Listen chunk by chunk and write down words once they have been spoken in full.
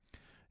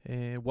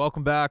And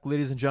welcome back,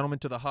 ladies and gentlemen,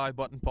 to the High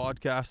Button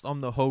Podcast.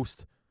 I'm the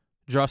host,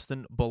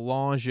 Justin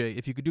Belanger.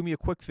 If you could do me a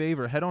quick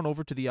favor, head on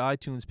over to the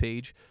iTunes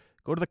page.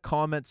 Go to the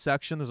comment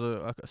section. There's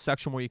a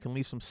section where you can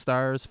leave some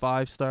stars,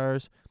 5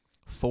 stars,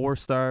 4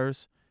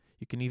 stars.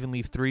 You can even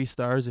leave 3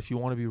 stars if you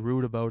want to be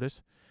rude about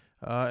it.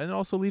 And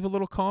also leave a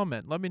little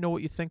comment. Let me know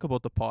what you think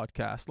about the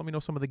podcast. Let me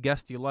know some of the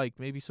guests you like,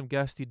 maybe some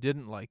guests you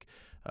didn't like.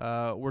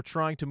 We're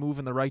trying to move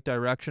in the right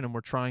direction, and we're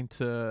trying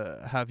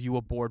to have you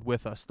aboard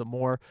with us. The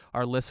more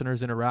our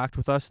listeners interact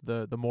with us,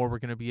 the more we're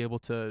going to be able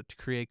to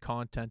create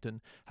content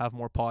and have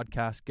more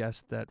podcast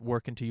guests that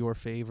work into your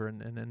favor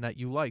and that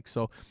you like.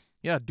 So,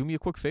 yeah, do me a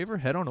quick favor.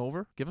 Head on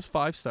over. Give us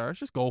 5 stars.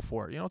 Just go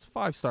for it. It's a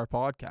 5-star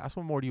podcast.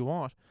 What more do you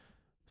want?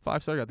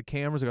 5 star. I got the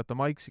cameras. I got the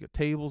mics. You got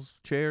tables,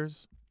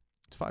 chairs.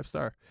 It's 5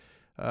 star.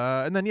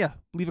 And then,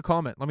 leave a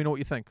comment. Let me know what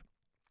you think.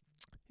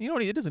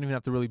 It doesn't even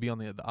have to really be on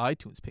the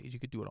iTunes page. You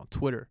could do it on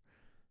Twitter,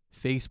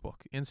 Facebook,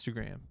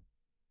 Instagram,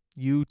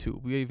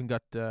 YouTube. We even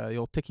got the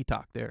old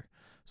TikTok there.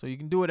 So you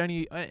can do it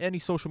any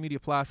social media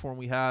platform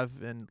we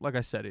have. And like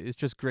I said, it's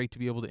just great to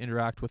be able to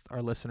interact with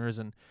our listeners,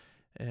 and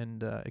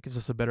it gives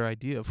us a better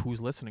idea of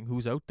who's listening,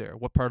 who's out there,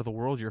 what part of the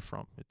world you're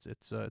from.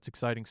 It's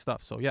exciting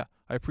stuff. So, I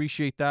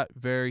appreciate that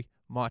very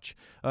much.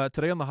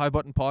 Today on the High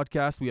Button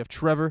Podcast, we have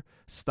Trevor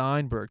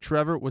Stienburg.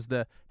 Trevor was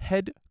the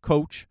head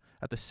coach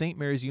at the St.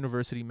 Mary's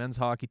University men's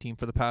hockey team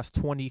for the past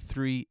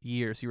 23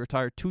 years. He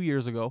retired 2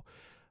 years ago.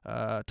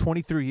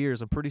 23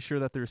 years. I'm pretty sure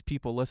that there's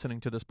people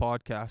listening to this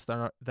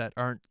podcast that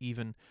aren't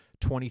even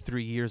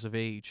 23 years of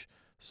age.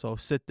 So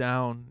sit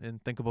down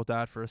and think about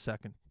that for a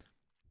second.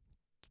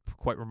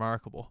 Quite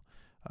remarkable.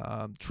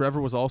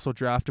 Trevor was also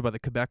drafted by the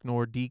Quebec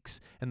Nordiques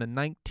in the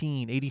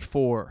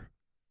 1984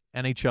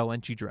 NHL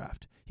entry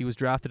draft. He was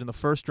drafted in the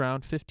first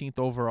round, 15th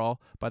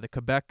overall, by the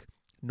Quebec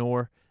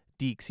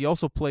Nordiques. He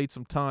also played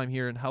some time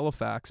here in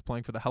Halifax,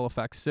 playing for the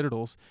Halifax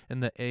Citadels in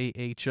the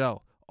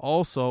AHL.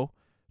 Also,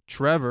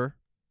 Trevor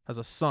has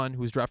a son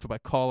who was drafted by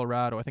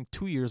Colorado, I think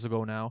 2 years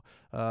ago now,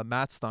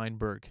 Matt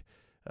Stienburg.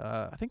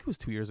 I think it was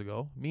 2 years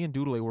ago. Me and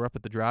Doodley were up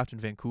at the draft in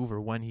Vancouver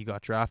when he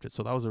got drafted,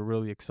 so that was a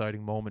really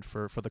exciting moment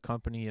for the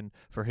company and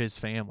for his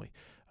family.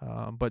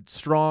 But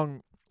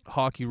strong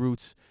hockey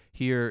roots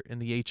here in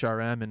the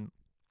HRM and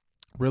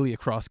really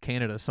across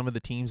Canada. Some of the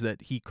teams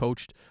that he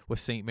coached with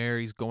St.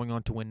 Mary's going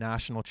on to win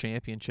national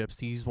championships.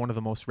 He's one of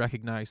the most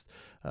recognized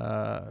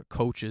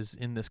coaches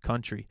in this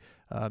country.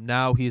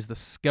 Now he is the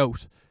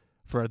scout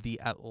for the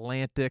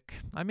Atlantic.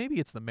 Maybe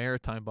it's the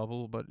Maritime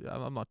bubble, but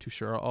I'm not too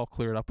sure. I'll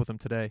clear it up with him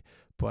today.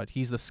 But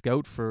he's the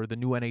scout for the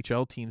new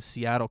NHL team,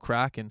 Seattle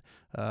Kraken.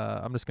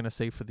 I'm just going to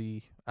say for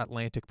the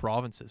Atlantic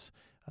provinces.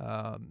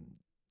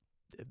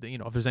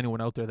 If there's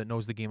anyone out there that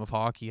knows the game of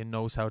hockey and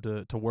knows how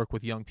to work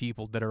with young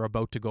people that are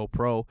about to go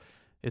pro,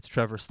 it's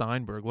Trevor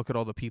Stienburg. Look at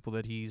all the people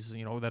that he's,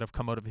 that have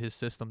come out of his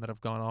system that have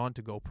gone on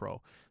to go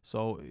pro.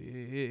 So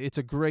it's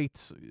a great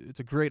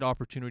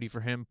opportunity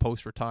for him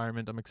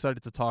post-retirement. I'm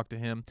excited to talk to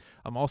him.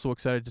 I'm also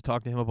excited to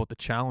talk to him about the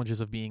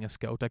challenges of being a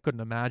scout. I couldn't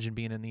imagine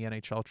being in the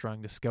NHL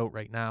trying to scout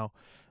right now.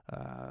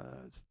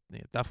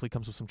 It definitely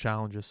comes with some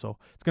challenges. So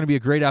it's going to be a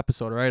great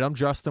episode, all right? I'm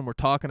Justin. We're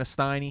talking to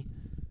Steiny.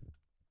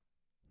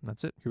 And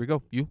that's it. Here we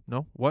go. You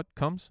know what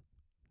comes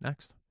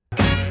next.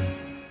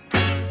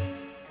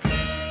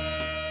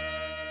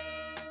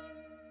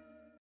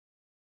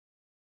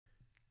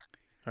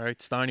 All right,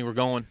 Steiny, we're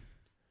going.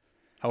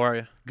 How are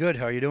you? Good.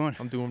 How are you doing?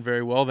 I'm doing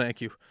very well,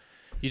 thank you.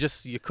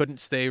 You couldn't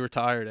stay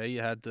retired, eh?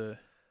 You had to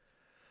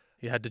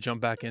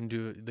jump back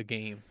into the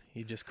game.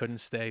 You just couldn't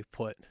stay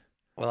put.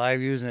 Well,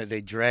 I'm using it.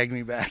 They dragged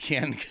me back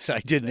in because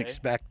I didn't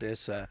expect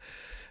this. I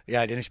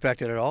didn't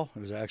expect it at all. It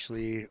was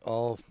actually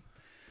all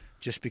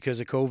just because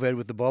of COVID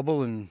with the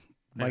bubble and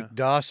Mike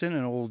Dawson,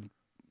 an old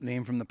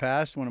name from the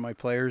past, one of my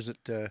players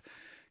that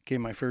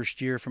came my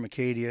first year from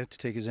Acadia to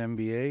take his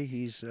MBA.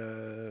 He's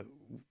been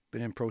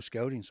in pro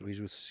scouting, so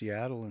he's with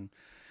Seattle, and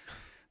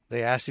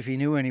they asked if he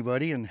knew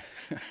anybody, and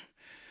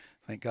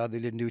thank God they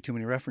didn't do too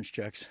many reference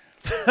checks.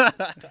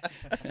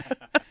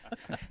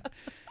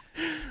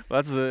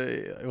 That's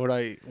when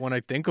I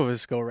think of a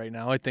scout right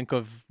now, I think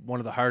of one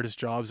of the hardest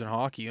jobs in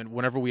hockey. And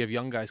whenever we have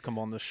young guys come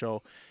on the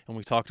show and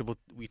we talk about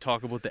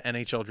the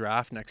NHL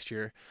draft next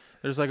year,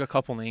 there's like a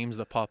couple names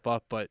that pop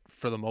up, but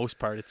for the most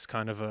part, it's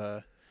kind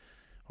of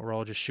we're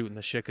all just shooting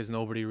the shit because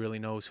nobody really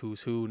knows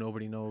who's who.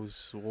 Nobody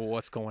knows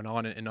what's going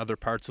on in other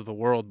parts of the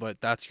world, but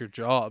that's your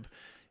job.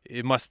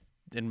 It must,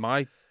 in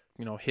my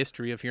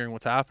history of hearing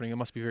what's happening, it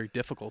must be very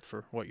difficult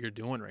for what you're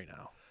doing right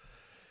now.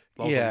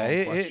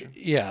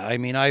 I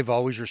mean, I've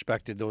always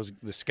respected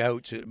the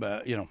scouts,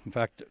 but in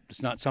fact,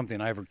 it's not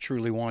something I ever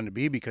truly wanted to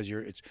be because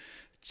it's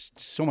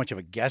so much of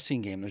a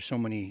guessing game. There's so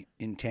many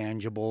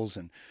intangibles,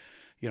 and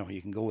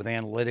you can go with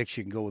analytics,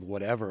 you can go with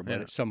whatever,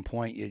 but at some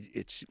point,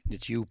 it's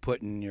you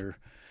putting your,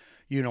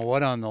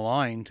 on the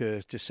line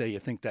to say you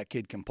think that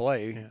kid can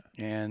play,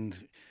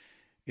 and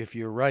if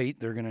you're right,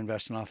 they're going to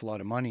invest an awful lot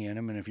of money in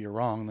him, and if you're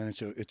wrong, then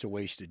it's a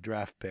wasted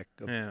draft pick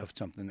of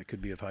something that could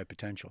be of high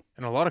potential.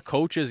 And a lot of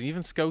coaches,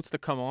 even scouts that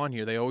come on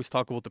here, they always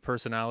talk about the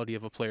personality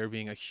of a player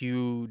being a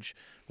huge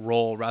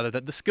role, rather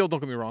than the skill, don't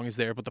get me wrong, is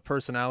there, but the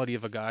personality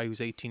of a guy who's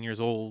 18 years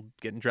old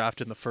getting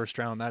drafted in the first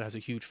round, that has a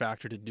huge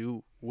factor to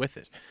do with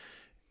it.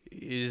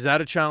 Is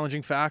that a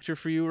challenging factor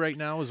for you right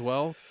now as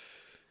well?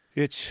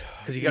 It's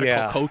because you got to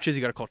call coaches,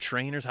 you got to call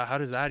trainers. How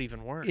does that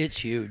even work? It's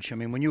huge. I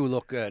mean, when you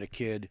look at a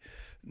kid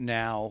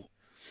now,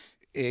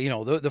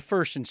 the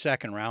first and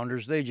second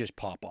rounders, they just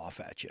pop off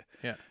at you.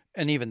 Yeah.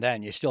 And even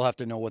then, you still have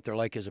to know what they're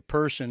like as a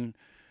person,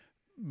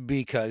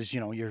 because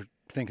you're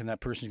thinking that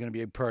person's going to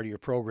be a part of your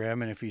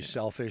program, and if he's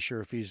selfish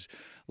or if he's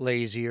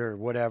lazy or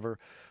whatever.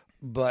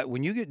 But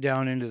when you get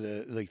down into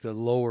the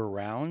lower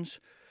rounds,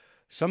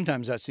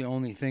 sometimes that's the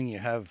only thing you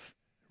have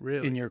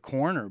in your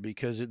corner,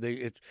 because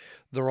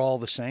they're all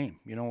the same.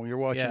 You're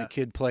watching a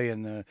kid play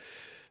in the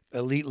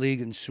elite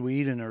league in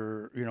Sweden,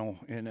 or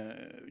in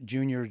a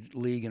junior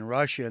league in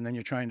Russia, and then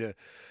you're trying to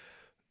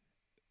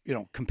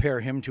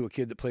compare him to a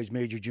kid that plays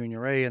major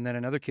junior A, and then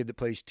another kid that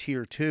plays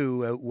tier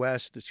 2 out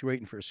west that's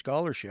waiting for a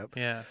scholarship.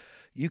 Yeah.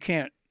 You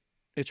can't.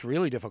 It's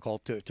really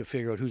difficult to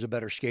figure out who's a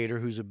better skater,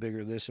 who's a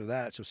bigger this or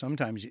that. So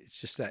sometimes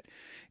it's just that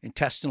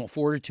intestinal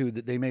fortitude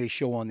that they may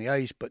show on the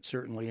ice, but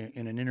certainly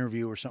in an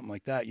interview or something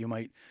like that, you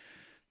might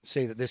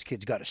say that this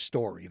kid's got a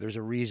story. There's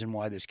a reason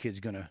why this kid's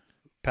going to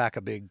pack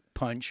a big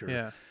punch,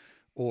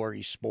 or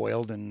he's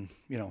spoiled and,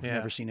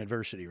 never seen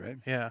adversity, right?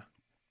 Yeah.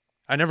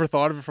 I never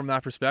thought of it from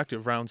that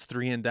perspective. Rounds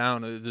 3 and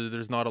down,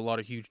 there's not a lot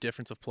of huge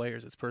difference of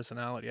players. It's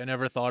personality. I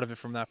never thought of it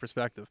from that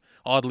perspective.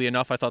 Oddly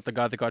enough, I thought the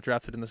guy that got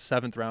drafted in the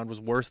 7th round was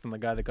worse than the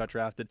guy that got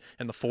drafted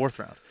in the 4th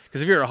round.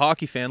 Because if you're a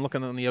hockey fan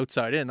looking on the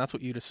outside in, that's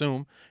what you'd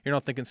assume. You're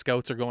not thinking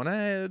scouts are going,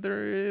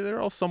 they're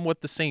all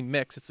somewhat the same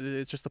mix.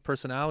 It's just a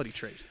personality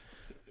trait.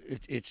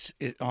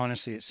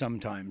 Honestly,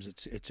 sometimes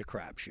it's a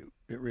crapshoot.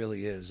 It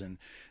really is, and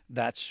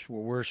that's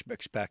what we're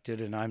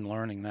expected. And I'm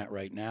learning that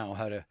right now,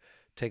 how to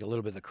take a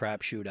little bit of the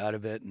crapshoot out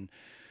of it. And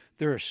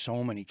there are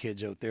so many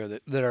kids out there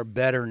that are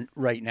better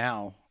right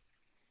now.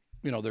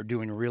 They're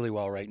doing really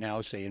well right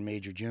now, say in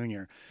major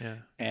junior. Yeah.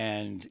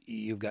 And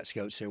you've got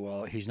scouts say,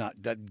 well, he's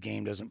not. That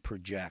game doesn't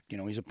project.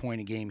 He's a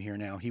point a game here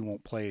now. He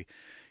won't play.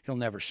 He'll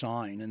never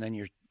sign. And then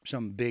you're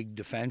some big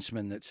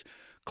defenseman that's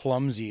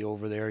clumsy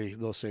over there,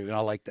 they'll say, I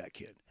like that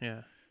kid.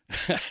 Yeah.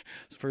 The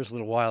first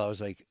little while I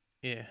was like,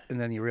 yeah. And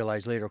then you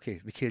realize later,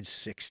 okay, the kid's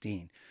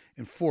 16.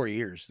 In 4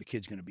 years, the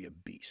kid's going to be a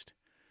beast.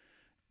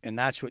 And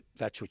that's what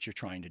you're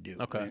trying to do.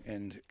 Okay.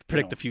 And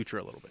predict the future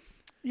a little bit.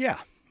 Yeah.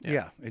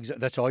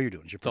 That's all you're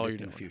doing. You're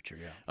predicting the future.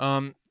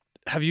 Yeah.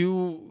 Have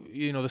you,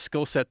 the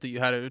skill set that you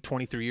had at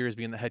 23 years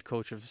being the head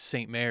coach of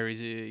St. Mary's,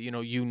 you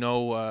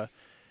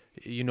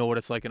know what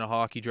it's like in a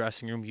hockey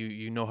dressing room.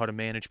 You know how to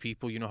manage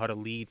people. You know how to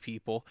lead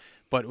people.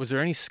 But was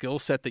there any skill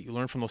set that you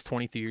learned from those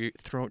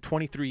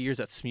 23 years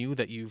at SMU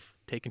that you've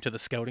taken to the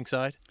scouting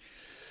side?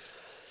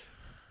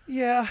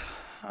 Yeah,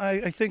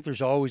 I think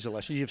there's always a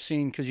lesson you've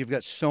seen, because you've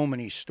got so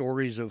many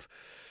stories of,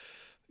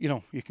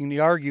 you can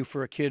argue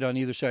for a kid on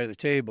either side of the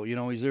table.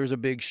 There's a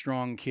big,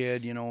 strong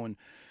kid, and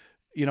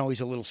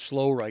he's a little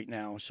slow right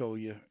now. So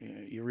you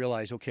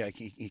realize, okay,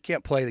 you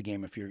can't play the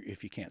game if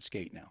you can't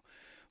skate now.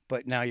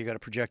 But now you got to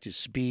project his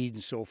speed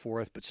and so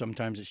forth. But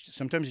sometimes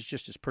it's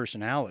just his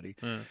personality.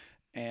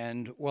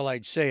 And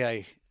I'd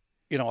say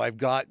I've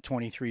got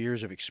 23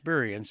 years of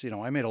experience.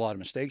 I made a lot of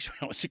mistakes when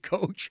I was a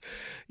coach.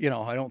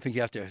 I don't think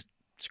you have to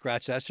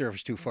scratch that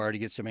surface too far to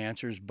get some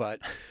answers. But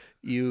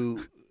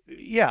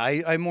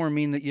I more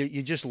mean that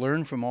you just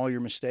learn from all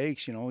your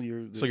mistakes. So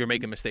you're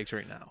making mistakes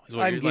right now. Is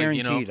what I'm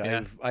guaranteed.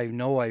 Like, I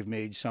know I've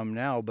made some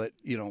now, but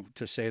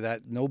to say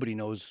that, nobody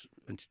knows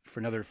for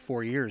another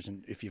 4 years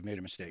and if you've made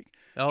a mistake.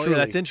 Oh, Truly. Yeah,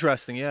 that's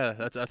interesting. Yeah,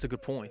 that's a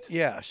good point.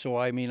 Yeah, so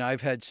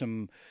I've had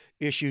some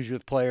issues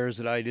with players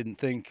that I didn't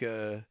think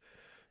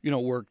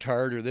worked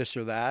hard or this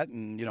or that,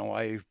 and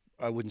I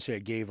wouldn't say I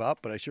gave up,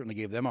 but I certainly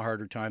gave them a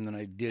harder time than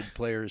I did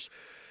players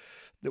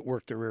that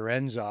worked their rear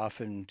ends off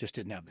and just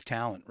didn't have the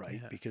talent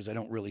right, because I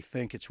don't really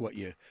think it's what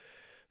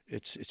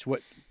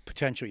what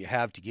potential you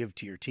have to give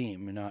to your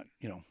team, and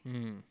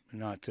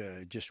not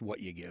just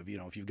what you give.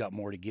 If you've got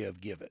more to give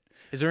it.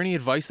 Is there any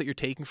advice that you're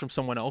taking from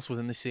someone else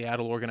within the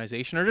Seattle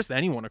organization, or just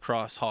anyone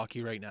across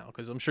hockey right now?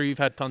 Because I'm sure you've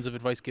had tons of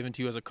advice given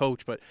to you as a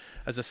coach, but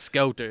as a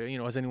scout,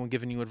 has anyone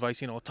given you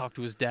advice? Talk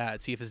to his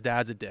dad, see if his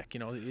dad's a dick.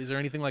 Is there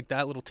anything like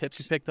that? Little tips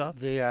you picked up?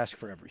 They ask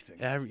for everything.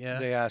 Yeah.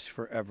 They ask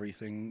for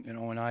everything.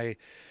 And I.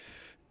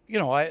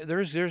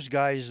 There's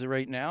guys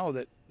right now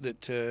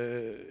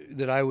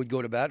that I would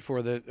go to bat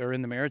for that are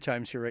in the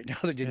Maritimes here right now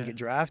that didn't get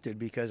drafted,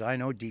 because I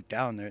know deep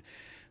down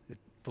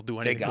they'll do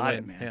anything. They got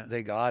it, man. Yeah.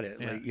 They got it.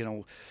 Yeah.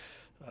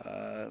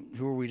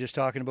 Who were we just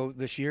talking about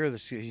this year?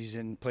 He's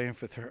playing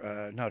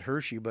for not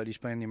Hershey, but he's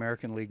playing the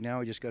American League now.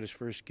 He just got his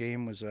first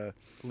game. Was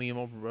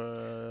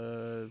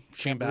Liam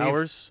Shane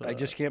Bowers. I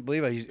just can't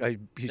believe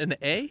he's in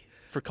the A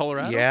for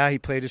Colorado. Yeah, he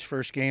played his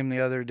first game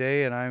the other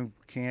day, and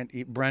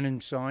Brennan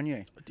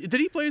Saunier. Did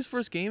he play his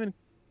first game?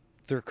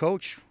 Their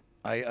coach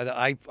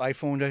I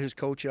phoned his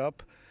coach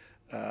up,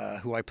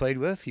 who I played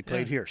with. He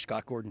played here,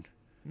 Scott Gordon.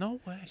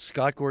 No way.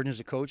 Scott Gordon is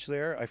a coach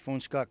there. I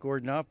phoned Scott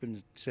Gordon up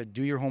and said,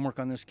 do your homework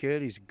on this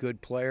kid. He's a good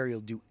player. He'll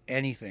do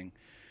anything.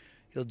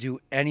 He'll do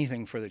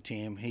anything for the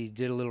team. He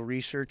did a little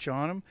research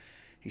on him.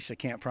 He said,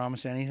 can't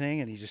promise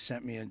anything. And he just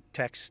sent me a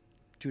text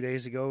 2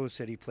 days ago,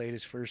 said he played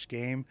his first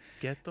game.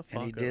 Get the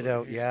fuck And he did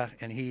out, yeah.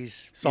 And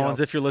he's... Sans,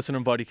 if you're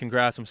listening, buddy,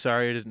 congrats. I'm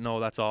sorry I didn't know.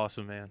 That's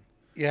awesome, man.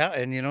 Yeah,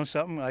 and you know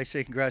something? I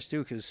say congrats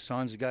too, because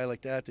Son's a guy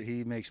like that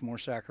he makes more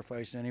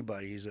sacrifice than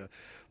anybody. He's a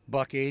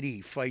 $180.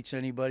 He fights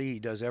anybody. He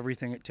does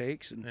everything it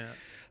takes, and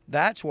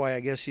that's why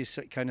I guess you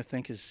kind of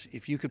think is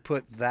if you could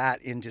put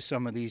that into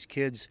some of these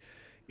kids,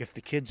 if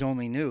the kids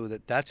only knew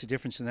that that's the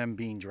difference in them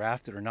being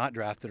drafted or not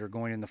drafted or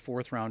going in the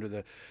 4th round or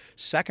the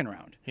 2nd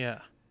round. Yeah,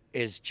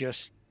 is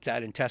just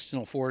that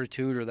intestinal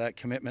fortitude or that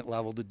commitment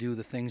level to do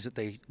the things that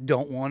they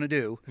don't want to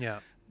do. Yeah,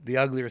 the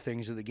uglier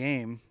things of the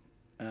game.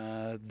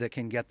 That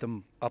can get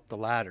them up the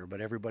ladder,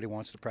 but everybody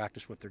wants to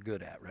practice what they're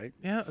good at, right?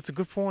 Yeah, that's a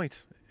good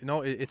point. You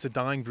know, it's a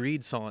dying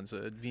breed, Sans,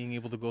 being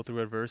able to go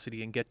through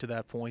adversity and get to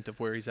that point of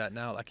where he's at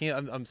now.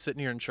 I'm sitting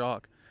here in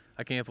shock.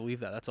 I can't believe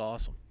that. That's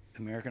awesome.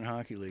 American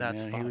Hockey League,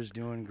 That's man. fun. He was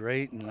doing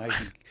great, and I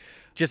think...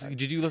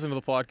 Did you listen to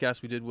the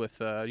podcast we did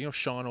with,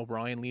 Sean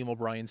O'Brien, Liam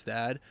O'Brien's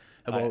dad?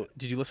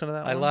 Did you listen to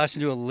that one? I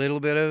listened to a little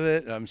bit of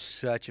it. I'm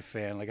such a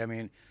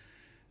fan.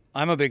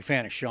 I'm a big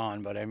fan of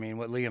Sean, but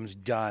what Liam's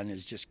done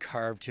is just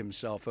carved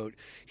himself out.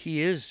 He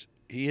is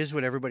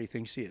what everybody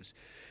thinks he is.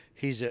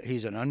 He's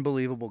an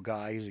unbelievable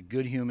guy. He's a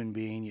good human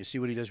being. You see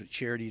what he does with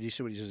charity. You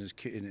see what he does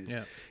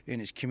in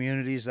his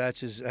communities.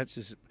 That's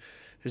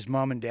his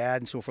mom and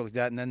dad and so forth like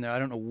that. And then I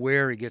don't know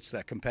where he gets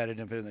that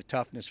competitive and the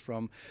toughness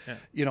from.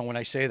 Yeah. When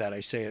I say that,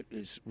 I say it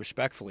is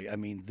respectfully.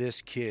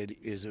 This kid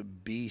is a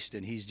beast,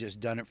 and he's just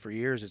done it for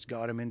years. It's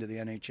got him into the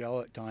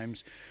NHL at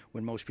times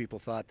when most people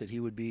thought that he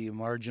would be a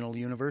marginal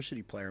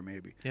university player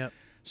maybe. Yeah.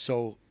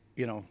 So,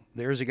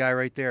 there's a guy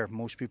right there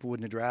most people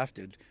wouldn't have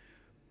drafted.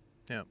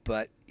 Yeah.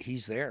 But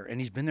he's there,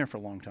 and he's been there for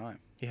a long time.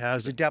 He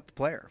has. He's a depth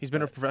player. He's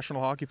been a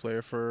professional hockey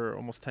player for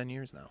almost 10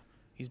 years now.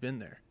 He's been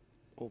there.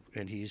 Oh,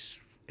 and he's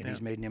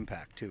made an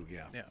impact too.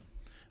 Yeah. Yeah.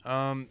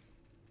 I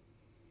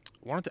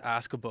wanted to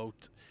ask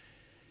about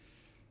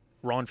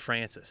Ron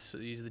Francis.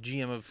 He's the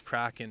GM of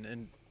Kraken.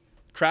 And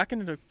Kraken,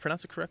 did I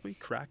pronounce it correctly?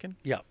 Kraken?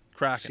 Yeah.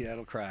 Kraken.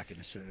 Seattle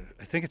Kraken.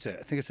 I think it's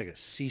like a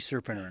sea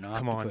serpent or an octopus.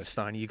 Come on,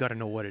 Stein. You got to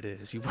know what it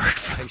is. You work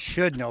for I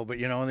should know, but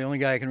the only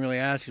guy I can really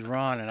ask is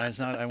Ron, and I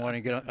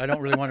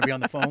don't really want to be on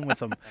the phone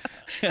with him.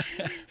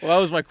 Well, that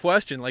was my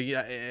question. What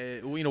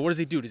does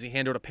he do? Does he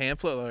hand out a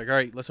pamphlet? Like, all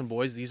right, listen,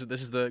 boys,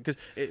 because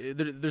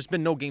there's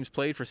been no games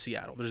played for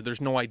Seattle.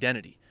 There's no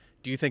identity.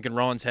 Do you think in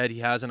Ron's head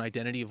he has an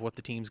identity of what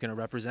the team's going to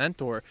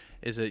represent, or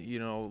is it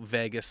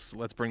Vegas?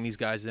 Let's bring these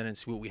guys in and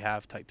see what we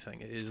have type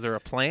thing. Is there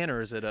a plan,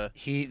 or is it a?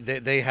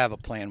 They have a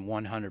plan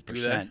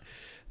 100%.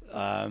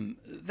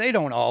 They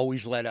don't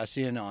always let us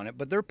in on it,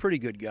 but they're pretty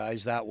good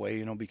guys that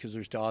way. Because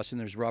there's Dawson,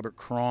 there's Robert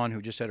Cron,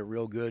 who just had a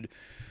real good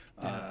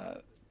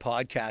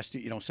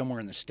podcast. Somewhere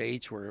in the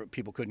States where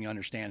people couldn't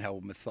understand how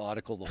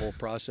methodical the whole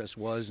process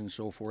was and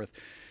so forth.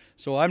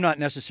 So I'm not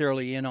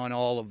necessarily in on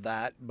all of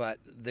that, but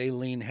they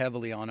lean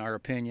heavily on our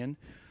opinion.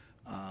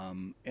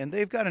 And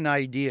they've got an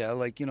idea,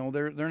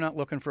 they're not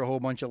looking for a whole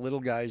bunch of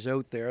little guys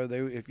out there.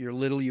 If you're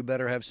little, you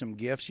better have some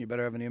gifts, you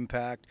better have an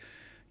impact,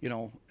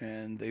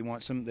 and they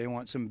want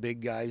some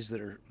big guys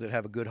that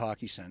have a good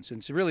hockey sense.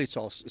 And so really it's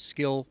all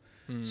skill,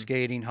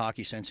 skating,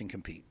 hockey sense, and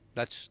compete.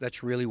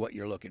 That's really what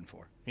you're looking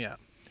for. Yeah.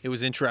 It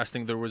was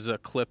interesting. There was a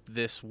clip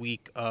this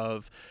week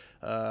of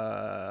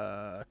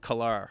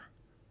Kalar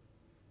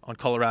on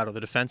Colorado,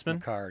 the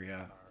defenseman.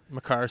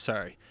 Makar,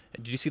 sorry.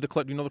 Did you see the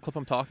clip? Do you know the clip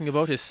I'm talking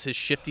about? His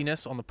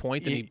shiftiness on the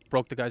point, and he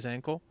broke the guy's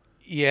ankle?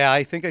 Yeah,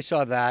 I think I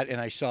saw that,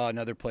 and I saw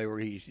another play where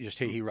he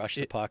rushed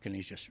the puck, and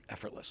he's just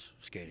effortless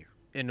skating.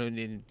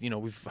 And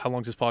how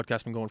long's this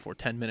podcast been going for?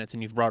 10 minutes,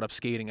 and you've brought up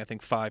skating, I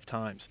think, 5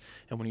 times.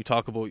 And when you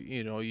talk about,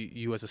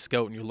 you as a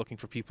scout and you're looking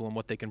for people and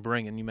what they can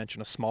bring, and you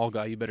mention a small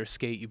guy, you better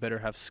skate, you better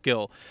have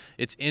skill.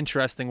 It's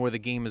interesting where the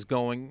game is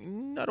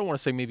going. I don't want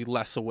to say maybe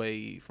less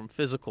away from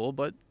physical,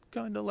 but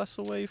kind of less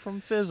away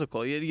from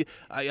physical.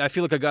 I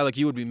feel like a guy like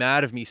you would be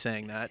mad of me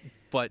saying that,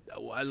 but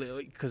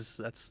because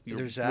that's your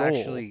role. There's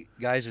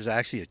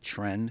actually a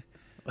trend.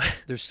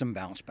 There's some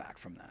bounce back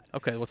from that.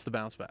 Okay, what's the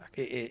bounce back?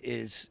 It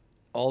is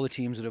all the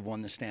teams that have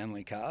won the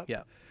Stanley Cup.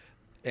 Yeah.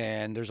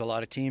 And there's a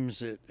lot of teams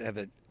that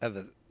have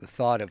the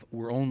thought of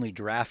we're only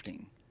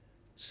drafting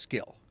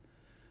skill.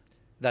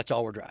 That's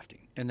all we're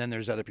drafting. And then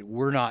there's other people.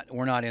 We're not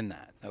in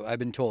that. I've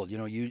been told,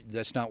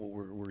 that's not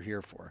what we're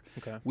here for.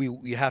 Okay.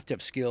 You have to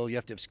have skill, you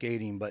have to have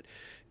skating, but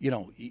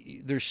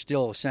there's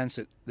still a sense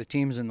that the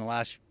teams in the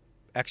last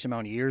X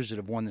amount of years that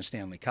have won the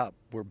Stanley Cup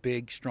were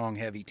big, strong,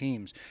 heavy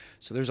teams.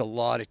 So there's a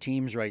lot of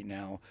teams right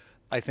now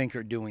I think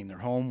are doing their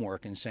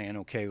homework and saying,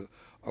 okay,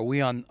 are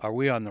we on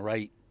the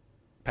right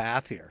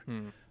path here?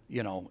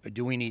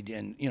 Do we need,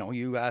 and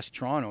you ask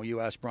Toronto, you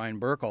ask Brian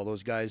Burke, all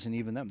those guys, and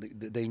even them,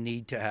 they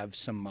need to have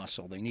some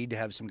muscle. They need to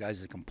have some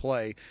guys that can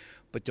play,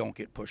 but don't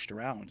get pushed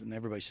around. And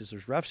everybody says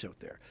there's refs out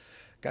there.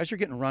 Guys are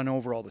getting run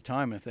over all the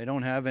time, and if they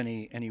don't have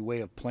any way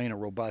of playing a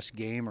robust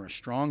game or a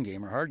strong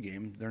game or hard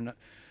game, they're not.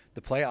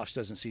 The playoffs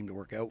doesn't seem to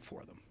work out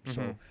for them.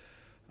 So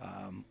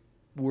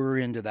we're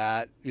into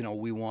that.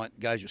 We want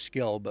guys with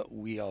skill, but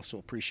we also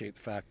appreciate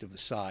the fact of the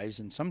size,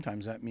 and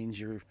sometimes that means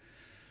you're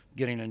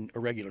getting a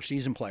regular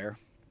season player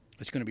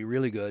that's going to be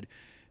really good,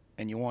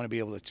 and you want to be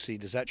able to see,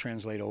 does that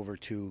translate over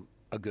to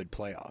a good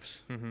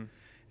playoffs? And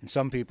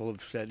some people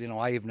have said,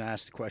 I even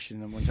asked the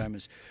question one time,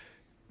 is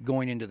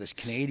going into this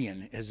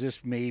Canadian, has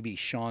this maybe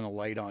shone a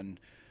light on,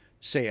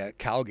 say, a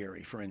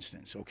Calgary, for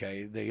instance?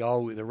 Okay,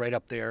 they're right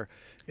up there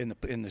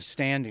in the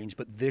standings,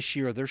 but this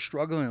year they're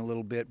struggling a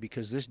little bit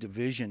because this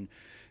division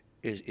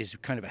is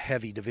kind of a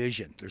heavy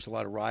division. There's a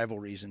lot of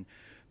rivalries, and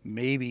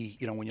maybe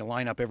when you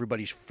line up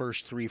everybody's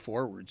first three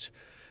forwards,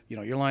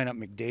 you're lining up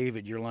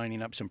McDavid, you're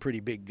lining up some pretty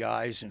big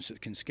guys and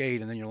can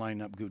skate, and then you're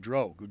lining up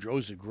Gaudreau.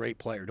 Gaudreau's a great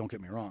player, don't get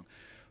me wrong.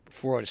 But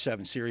 4 out of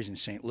 7 series in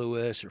St.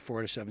 Louis or 4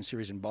 out of 7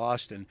 series in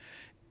Boston,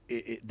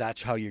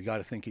 that's how you got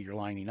to think of your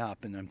lining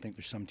up. And I think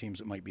there's some teams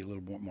that might be a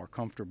little more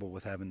comfortable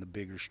with having the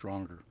bigger,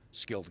 stronger,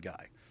 skilled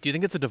guy. Do you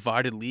think it's a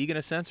divided league in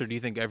a sense, or do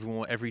you think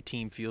every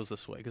team feels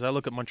this way? Because I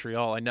look at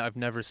Montreal, I've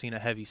never seen a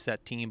heavy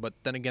set team, but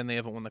then again, they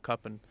haven't won the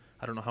cup in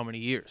I don't know how many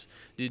years.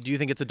 Do you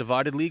think it's a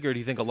divided league, or do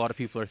you think a lot of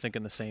people are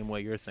thinking the same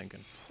way you're thinking?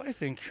 I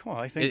think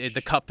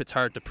the cup, it's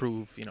hard to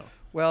prove,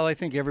 Well, I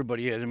think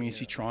everybody is. I mean, you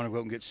see Toronto go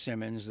out and get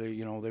Simmons. They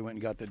went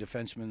and got the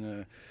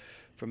defenseman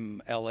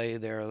from LA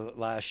there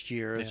last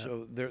year. Yeah.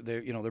 So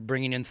they're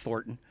bringing in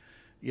Thornton,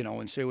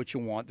 and say what you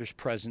want. There's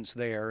presence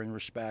there and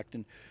respect,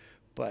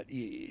 but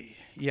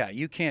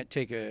you can't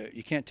take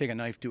a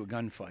knife to a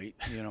gunfight,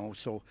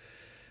 So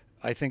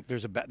I think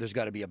there's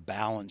got to be a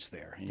balance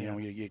there.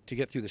 To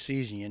get through the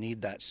season, you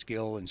need that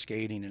skill and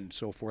skating and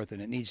so forth,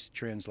 and it needs to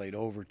translate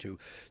over to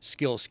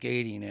skill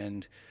skating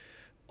and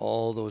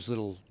all those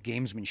little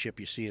gamesmanship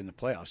you see in the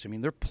playoffs. I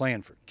mean, they're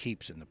playing for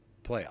keeps in the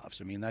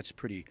playoffs. I mean, that's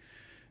pretty.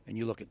 And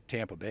you look at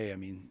Tampa Bay. I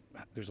mean,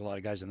 there's a lot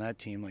of guys on that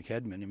team like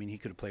Hedman. I mean, he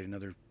could have played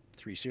another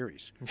 3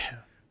 series.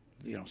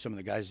 Yeah. Some of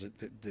the guys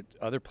that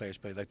other players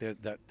played, like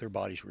their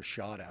bodies were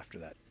shot after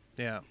that.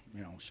 Yeah.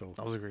 So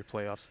that was a great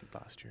playoffs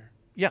last year.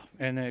 Yeah,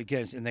 and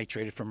again, they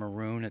traded for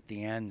Maroon at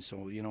the end.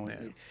 So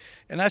and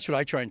that's what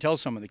I try and tell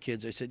some of the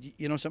kids. I said,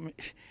 something.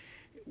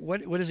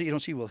 What is it you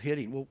don't see? Well,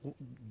 hitting. Well,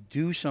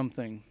 do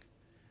something.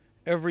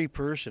 Every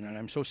person, and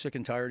I'm so sick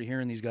and tired of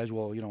hearing these guys.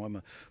 Well, I'm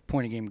a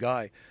point of game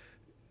guy.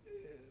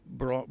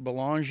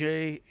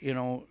 Belanger,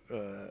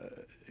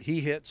 he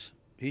hits.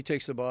 He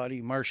takes the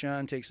body.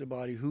 Marchand takes the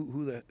body.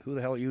 Who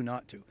the hell are you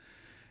not to?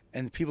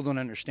 And people don't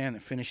understand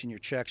that finishing your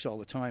checks all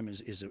the time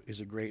is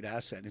a great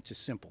asset. And it's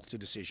simple. It's a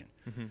decision.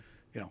 Mm-hmm.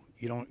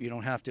 You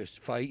don't have to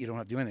fight. You don't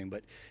have to do anything.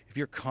 But if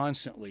you're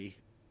constantly,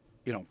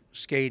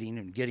 skating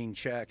and getting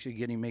checks,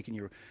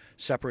 you're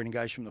separating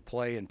guys from the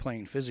play and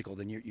playing physical,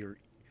 then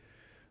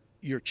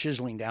you're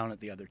chiseling down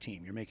at the other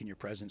team. You're making your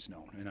presence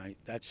known. And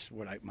that's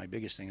what my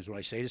biggest thing is. What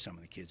I say to some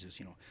of the kids is,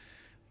 you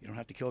don't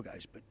have to kill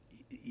guys, but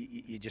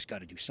you just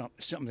got to do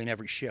something in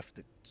every shift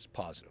that's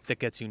positive. That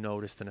gets you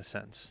noticed in a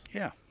sense.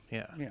 Yeah.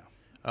 Yeah. Yeah.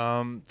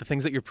 The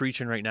things that you're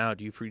preaching right now,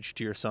 do you preach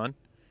to your son?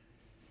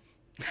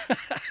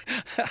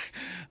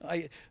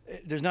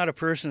 There's not a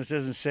person that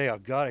doesn't say, "Oh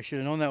God, I should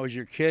have known that was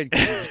your kid."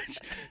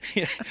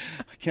 I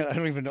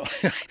don't even know.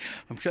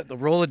 I'm the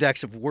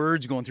Rolodex of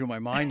words going through my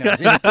mind now.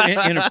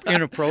 It's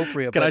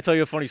inappropriate. Can I tell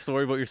you a funny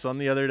story about your son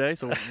the other day?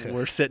 So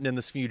we're sitting in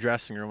the SMU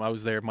dressing room. I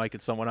was there. Mike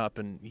had someone up,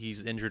 and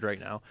he's injured right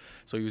now.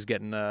 So he was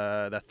getting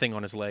that thing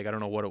on his leg. I don't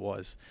know what it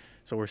was.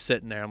 So we're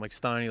sitting there. I'm like,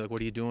 Steiny,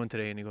 what are you doing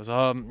today? And he goes,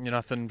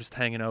 nothing, just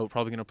hanging out,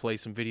 probably going to play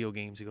some video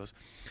games. He goes,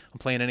 I'm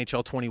playing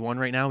NHL 21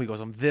 right now. He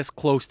goes, I'm this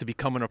close to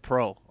becoming a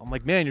pro. I'm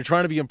like, man, you're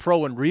trying to be a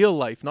pro in real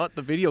life, not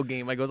the video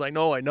game. I goes, I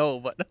know,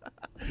 but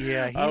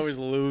yeah, I was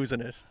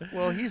losing it.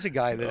 Well, he's a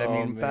guy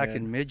that, back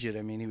in midget,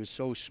 he was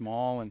so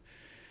small, and,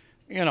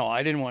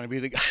 I didn't want to be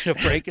the guy to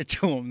break it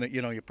to him that,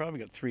 you probably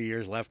got 3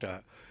 years left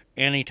of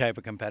any type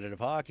of competitive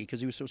hockey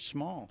because he was so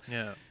small.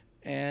 Yeah.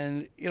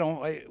 And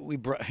I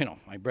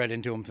bred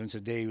into him since the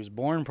day he was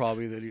born.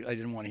 Probably that I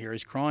didn't want to hear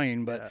his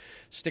crying, but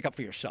stick up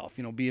for yourself.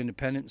 Be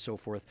independent and so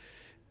forth.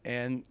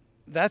 And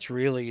that's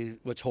really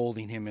what's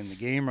holding him in the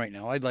game right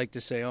now. I'd like to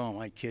say, oh,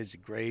 my kid's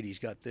great. He's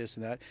got this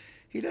and that.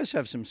 He does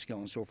have some skill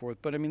and so forth.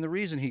 But the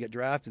reason he got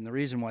drafted and the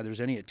reason why there's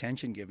any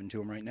attention given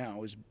to him right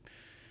now is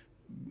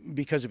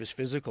because of his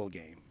physical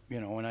game.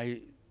 And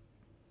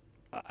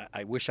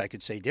I wish I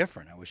could say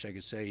different. I wish I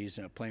could say he's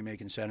a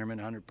playmaking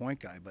centerman, 100-point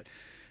guy, but.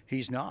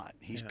 He's not.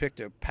 He's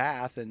picked a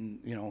path, and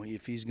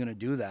if he's going to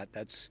do that,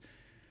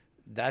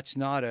 that's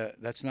not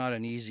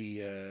an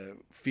easy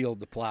field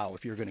to plow.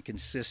 If you're going to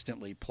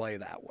consistently play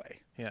that way,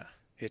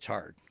 it's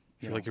hard.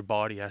 I feel like your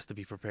body has to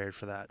be prepared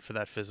for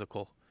that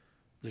physical.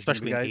 There's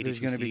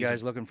going to be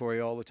guys looking for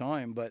you all the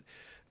time, but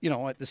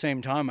at the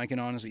same time, I can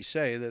honestly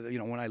say that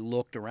when I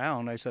looked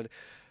around, I said,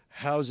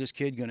 how's this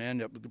kid going to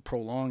end up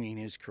prolonging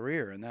his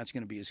career? And that's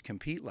going to be his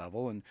compete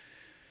level. And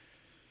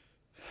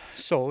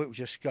so it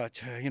just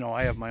got,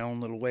 I have my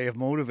own little way of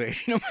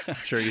motivating him. I'm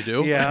sure you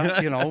do.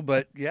 Yeah,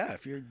 but yeah,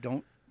 if you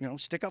don't,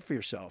 stick up for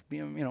yourself.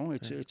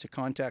 It's a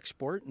contact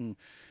sport, and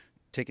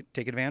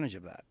take advantage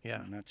of that.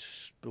 Yeah. And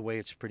that's the way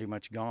it's pretty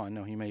much gone.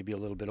 Now, he may be a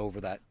little bit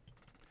over that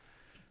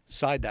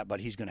side but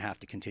he's going to have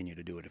to continue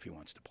to do it if he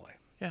wants to play.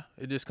 Yeah,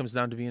 it just comes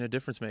down to being a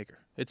difference maker.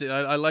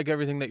 I like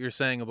everything that you're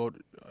saying about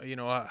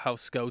how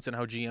scouts and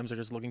how GMs are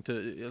just looking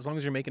to, as long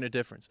as you're making a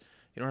difference.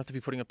 You don't have to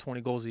be putting up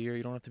 20 goals a year.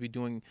 You don't have to be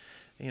doing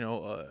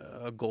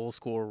a goal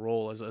scorer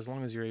role, as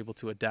long as you're able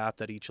to adapt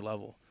at each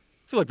level.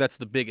 I feel like that's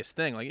the biggest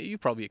thing. Like, you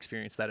probably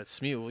experienced that at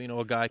SMU.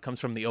 A guy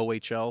comes from the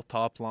OHL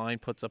top line,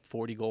 puts up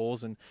 40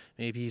 goals, and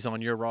maybe he's on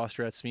your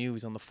roster at SMU.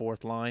 He's on the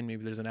fourth line.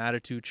 Maybe there's an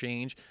attitude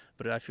change,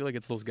 but I feel like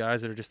it's those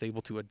guys that are just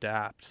able to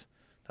adapt.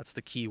 That's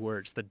the key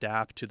word. It's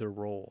adapt to their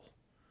role.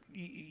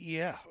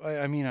 Yeah,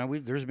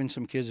 there's been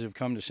some kids that have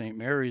come to St.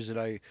 Mary's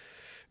that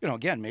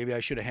again, maybe I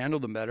should have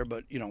handled them better,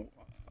 but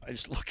I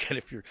just look at it,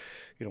 if you're,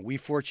 we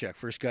forecheck,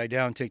 first guy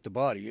down, take the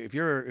body. If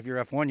you're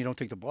F1, you don't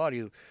take the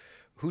body.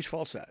 Whose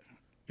fault's that?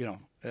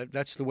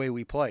 That's the way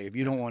we play. If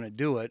you don't want to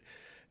do it,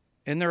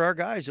 and there are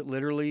guys that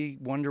literally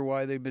wonder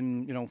why they've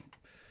been,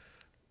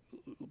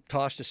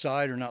 tossed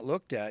aside or not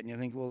looked at, and you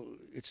think, well,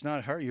 it's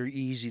not hard. You're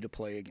easy to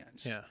play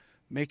against. Yeah.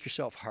 Make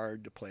yourself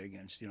hard to play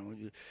against.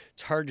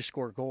 It's hard to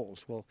score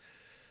goals. Well,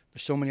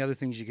 there's so many other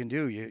things you can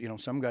do.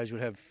 Some guys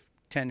would have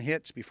 10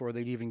 hits before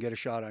they'd even get a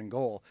shot on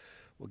goal.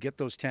 Well, get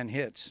those 10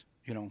 hits.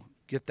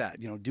 Get that.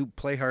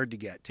 Play hard to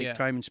get. Take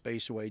time and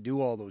space away.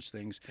 Do all those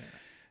things.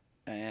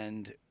 Yeah.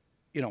 And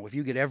if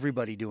you get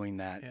everybody doing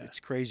that, it's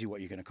crazy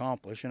what you can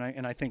accomplish.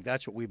 And I think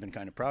that's what we've been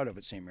kind of proud of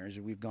at St. Mary's.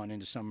 We've gone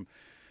into some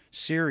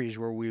series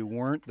where we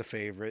weren't the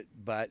favorite,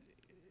 but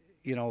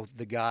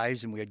the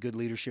guys, and we had good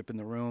leadership in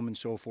the room and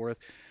so forth,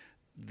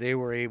 they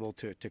were able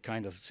to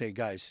kind of say,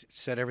 guys,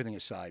 set everything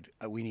aside.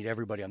 We need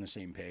everybody on the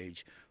same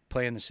page,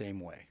 play in the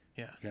same way.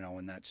 Yeah.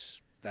 And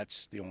that's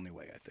the only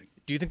way, I think.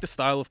 Do you think the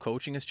style of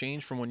coaching has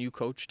changed from when you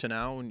coach to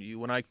now?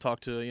 When I talk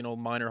to,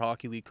 minor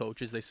hockey league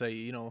coaches, they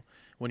say,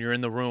 when you're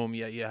in the room,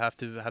 you have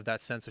to have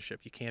that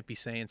censorship. You can't be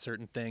saying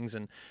certain things.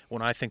 And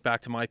when I think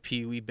back to my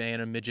Pee-wee band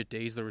and midget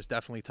days, there was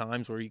definitely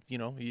times where,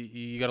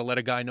 you got to let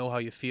a guy know how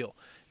you feel.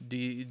 Do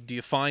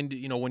you find,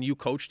 when you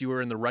coached, you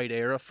were in the right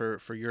era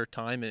for your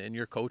time and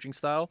your coaching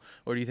style?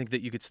 Or do you think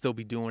that you could still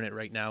be doing it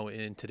right now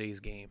in today's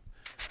game?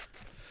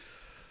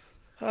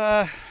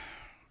 I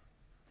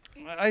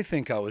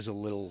think I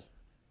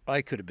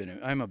could have been,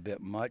 I'm a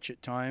bit much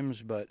at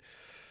times, but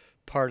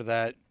part of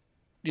that,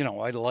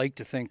 I'd like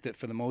to think that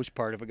for the most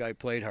part, if a guy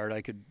played hard,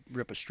 I could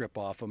rip a strip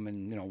off him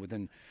and,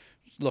 within,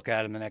 look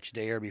at him the next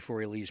day or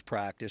before he leaves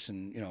practice,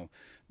 and,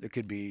 there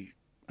could be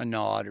a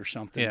nod or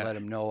something, let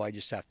him know I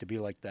just have to be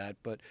like that.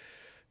 But,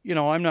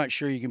 I'm not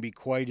sure you can be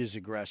quite as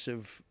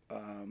aggressive,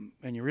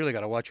 and you really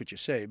got to watch what you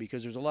say,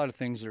 because there's a lot of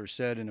things that are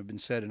said and have been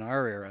said in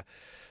our era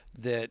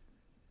that,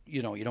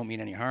 you don't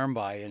mean any harm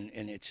by,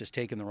 and it's just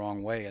taken the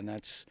wrong way, and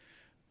that's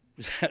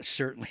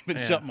certainly been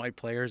something my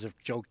players have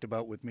joked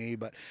about with me.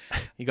 But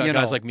you got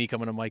guys like me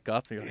coming to mic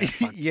up. You're like,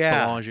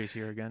 Belanger's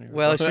here again.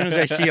 Well, as soon as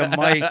I see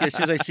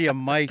a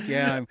mic,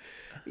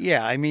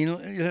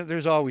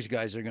 there's always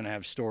guys that are going to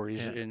have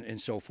stories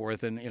and so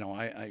forth, and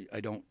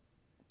I don't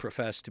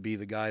profess to be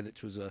the guy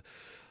that was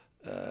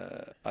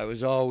I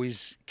was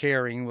always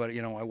caring, but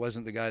I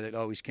wasn't the guy that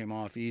always came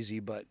off easy,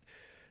 but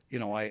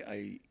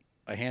I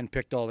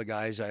handpicked all the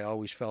guys. I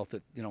always felt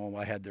that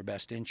I had their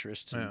best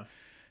interests.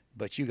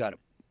 But you got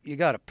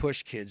to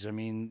push kids. I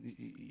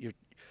mean, you're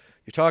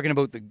talking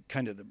about the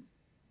kind of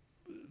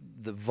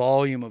the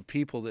volume of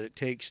people that it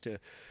takes that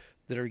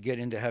are get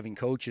into having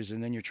coaches,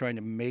 and then you're trying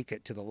to make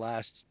it to the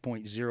last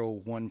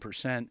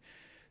 0.01%.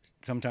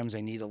 Sometimes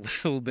they need a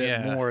little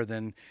bit more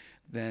than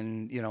they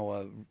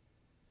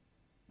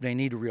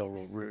need a real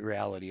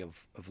reality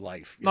of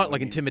life. Not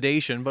like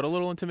intimidation, but a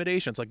little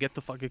intimidation. It's like,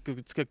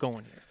 let's get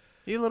going here.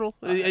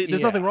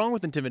 There's nothing wrong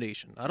with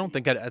intimidation. I don't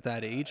think at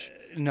that age.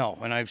 No,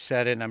 and I've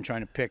said it, and I'm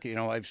trying to pick.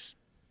 I've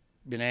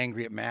been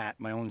angry at Matt,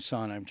 my own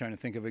son. I'm trying to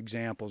think of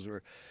examples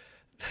where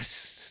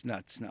it's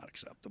not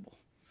acceptable.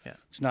 Yeah,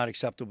 it's not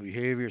acceptable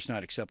behavior. It's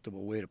not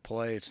acceptable way to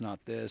play. It's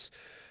not this.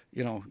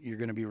 You're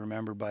going to be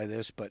remembered by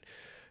this. But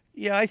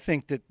yeah, I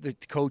think that the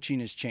coaching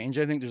has changed.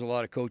 I think there's a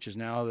lot of coaches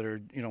now that are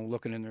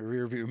looking in their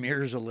rearview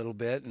mirrors a little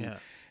bit.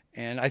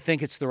 And I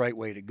think it's the right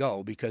way to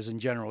go, because in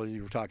general,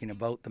 you were talking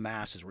about the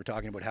masses. We're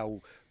talking about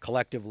how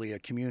collectively a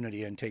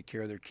community and take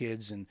care of their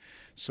kids and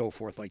so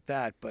forth like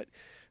that. But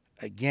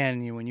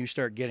again, when you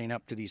start getting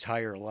up to these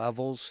higher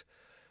levels,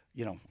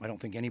 I don't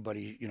think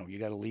anybody, you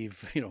got to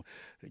leave,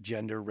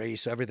 gender,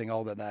 race, everything,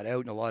 all that out,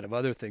 and a lot of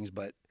other things.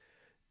 But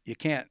you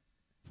can't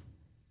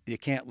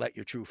let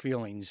your true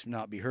feelings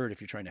not be heard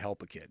if you're trying to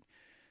help a kid.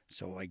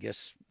 So I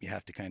guess you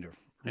have to kind of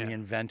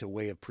reinvent a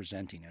way of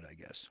presenting it, I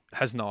guess.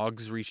 Has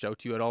Noggs reached out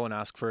to you at all and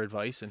asked for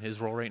advice in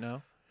his role right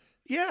now?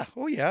 Yeah.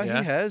 Oh, yeah.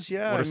 He has.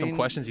 Yeah. What are some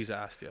questions he's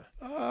asked you?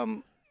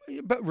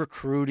 but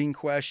recruiting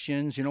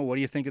questions, what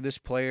do you think of this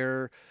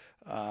player?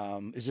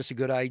 Is this a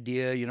good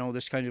idea?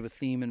 This kind of a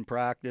theme in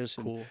practice.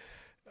 Cool.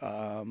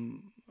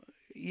 And,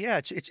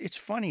 yeah, it's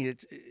funny.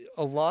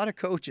 A lot of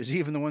coaches,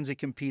 even the ones that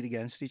compete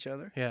against each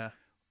other. Yeah.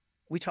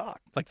 We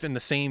talk. Like in the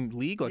same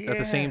league, like at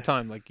the same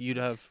time, like you'd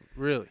have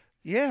really.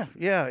 Yeah.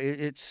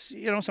 It's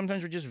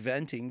sometimes we're just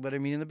venting, but I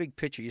mean, in the big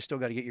picture, you still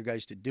got to get your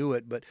guys to do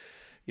it. But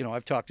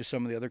I've talked to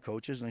some of the other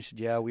coaches, and I said,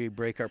 yeah, we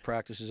break our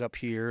practices up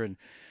here, and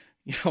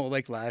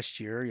like last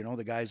year,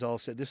 the guys all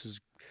said this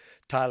is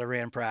Tyler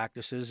ran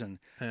practices, and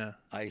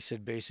I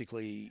said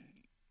basically,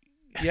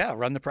 yeah,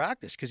 run the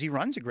practice, because he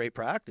runs a great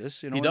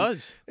practice. He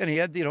does, and he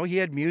had he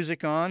had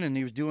music on, and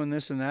he was doing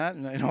this and that,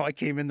 and I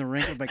came in the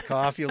rink with my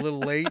coffee a little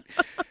late.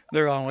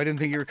 They're all, I didn't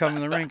think you were coming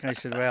to the rink. I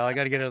said, well, I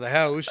got to get out of the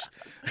house.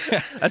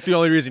 That's the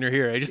only reason you're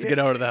here, eh? Just to get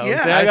out of the house.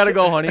 Yeah, I got to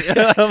go, honey.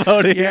 I'm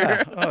out of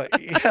here.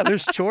 Yeah,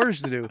 there's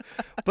chores to do.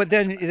 But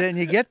then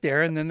you get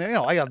there, and then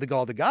I have to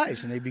call the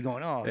guys, and they'd be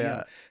going,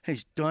 hey,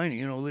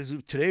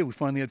 Steiny, today we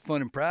finally had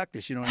fun in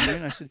practice. You know what I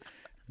mean? I said,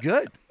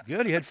 good. You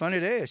had fun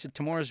today. I said,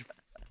 tomorrow's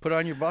put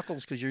on your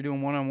buckles, because you're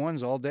doing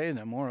one-on-ones all day and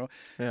tomorrow.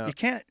 Yeah.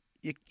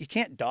 You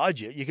can't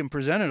dodge it. You can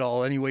present it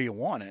all any way you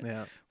want it.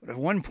 Yeah. But at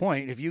one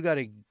point, if you got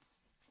to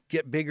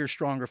get bigger,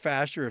 stronger,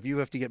 faster, if you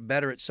have to get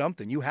better at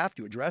something, you have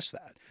to address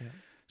that. Yeah.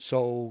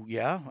 So,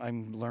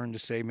 I'm learned to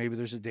say maybe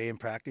there's a day in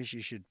practice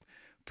you should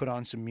put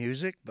on some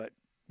music, but,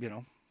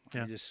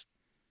 I just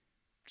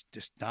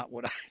not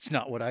what it's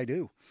not what I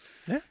do.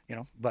 Yeah.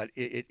 But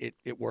it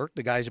worked.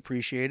 The guys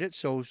appreciate it.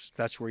 So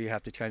that's where you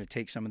have to kind of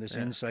take some of this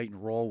insight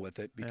and roll with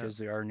it, because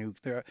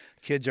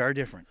kids are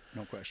different,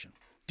 no question.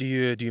 Do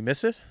you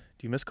miss it?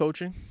 Do you miss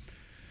coaching?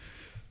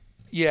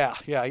 Yeah,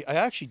 I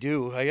actually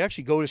do. I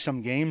actually go to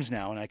some games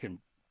now, and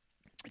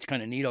it's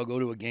kind of neat. I'll go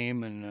to a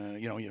game, and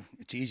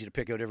it's easy to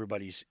pick out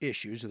everybody's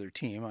issues of their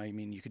team. I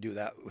mean, you could do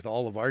that with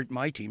all of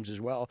my teams as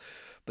well.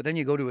 But then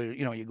you go to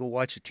you go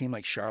watch a team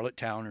like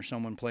Charlottetown or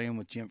someone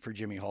playing for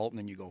Jimmy Holt, and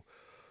then you go,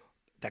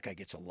 that guy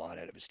gets a lot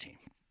out of his team.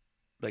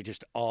 Like,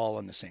 just all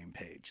on the same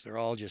page. They're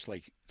all just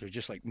like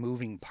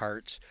moving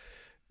parts,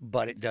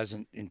 but it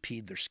doesn't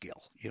impede their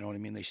skill. You know what I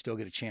mean? They still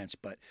get a chance,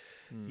 but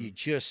you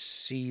just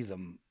see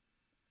them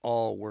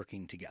all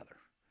working together.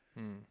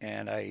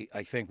 And I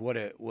think what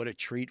a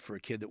treat for a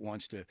kid that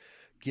wants to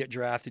get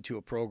drafted to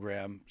a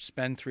program,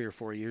 spend 3 or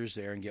 4 years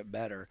there and get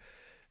better.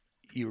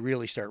 You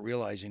really start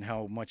realizing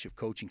how much of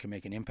coaching can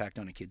make an impact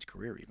on a kid's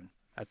career, even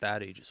at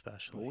that age,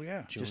 especially. Oh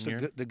yeah, Junior.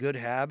 Just the good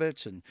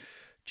habits, and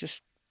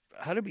just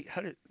how to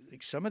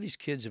like, some of these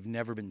kids have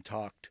never been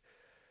talked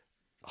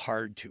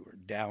hard to or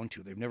down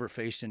to. They've never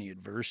faced any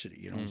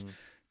adversity.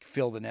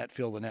 Fill the net,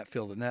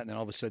 and then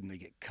all of a sudden they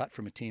get cut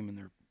from a team, and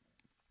they're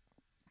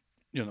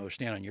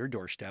standing on your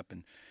doorstep,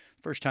 and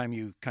first time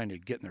you kind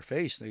of get in their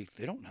face, they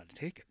don't know how to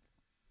take it.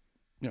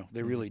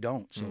 They really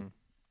don't. So,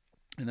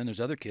 and then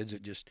there's other kids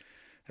that just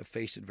have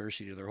faced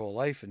adversity their whole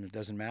life, and it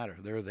doesn't matter.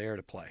 They're there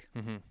to play.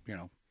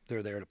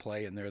 They're there to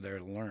play, and they're there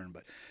to learn.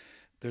 But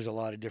there's a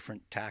lot of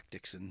different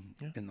tactics in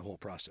the whole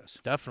process.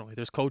 Definitely.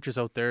 There's coaches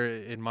out there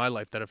in my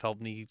life that have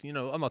helped me.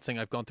 I'm not saying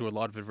I've gone through a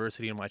lot of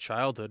adversity in my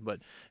childhood,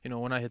 but,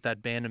 when I hit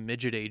that band and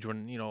midget age,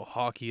 when,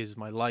 hockey is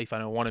my life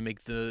and I want to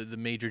make the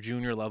major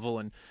junior level,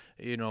 and,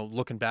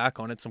 looking back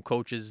on it, some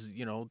coaches,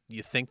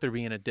 you think they're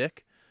being a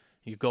dick.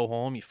 You go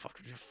home, you fuck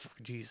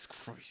Jesus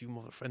Christ, you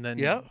motherfucker. And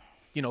then,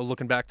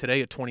 looking back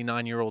today, a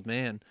 29-year-old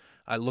man,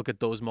 I look at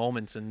those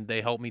moments and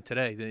they help me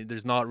today.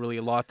 There's not really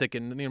a lot that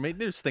can,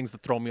 there's things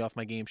that throw me off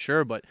my game,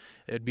 sure, but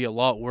it'd be a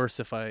lot worse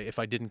if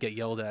I didn't get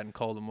yelled at and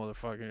called a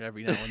motherfucker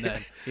every now and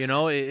then.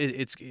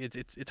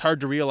 It's hard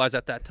to realize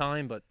at that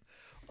time, but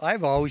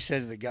I've always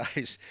said to the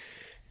guys,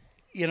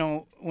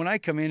 when I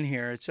come in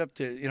here, it's up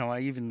to, I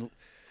even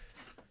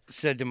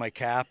said to my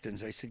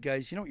captains, I said,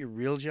 guys, what your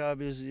real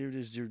job is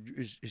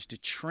to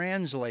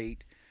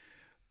translate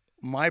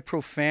my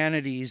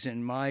profanities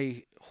and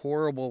my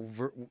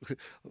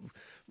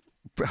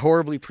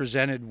horribly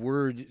presented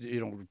word,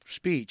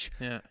 speech.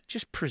 Yeah.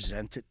 Just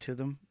present it to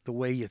them the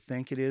way you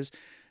think it is.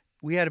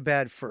 We had a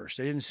bad first.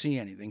 I didn't see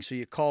anything, so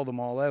you called them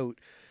all out.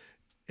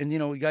 And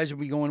the guys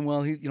would be going,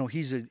 well,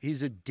 he's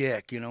a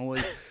dick,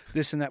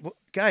 this and that. Well,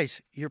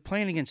 guys, you're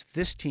playing against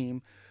this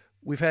team.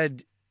 We've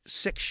had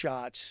 6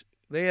 shots.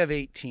 They have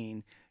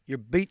 18. You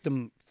beat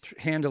them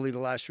handily the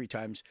last 3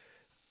 times.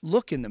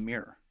 Look in the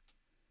mirror.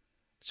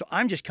 So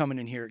I'm just coming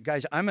in here,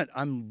 guys.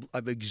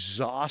 I've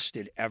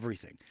exhausted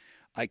everything.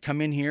 I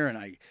come in here and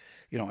I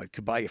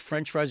could buy you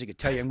French fries. I could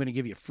tell you I'm going to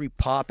give you a free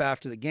pop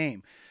after the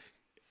game.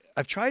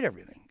 I've tried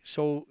everything.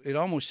 So it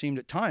almost seemed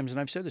at times,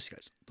 and I've said this,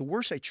 guys, the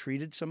worse I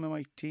treated some of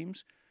my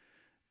teams,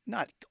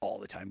 not all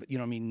the time, but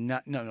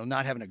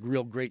not having a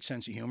real great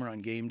sense of humor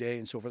on game day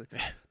and so forth,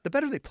 the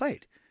better they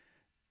played.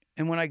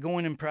 And when I go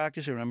in and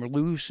practice and I'm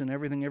loose and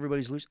everything,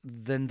 everybody's loose,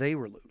 then they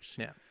were loose.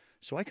 Yeah.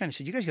 So I kind of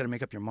said, you guys got to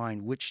make up your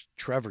mind which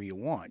Trevor you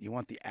want. You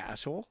want the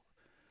asshole?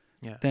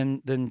 Yeah.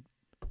 Then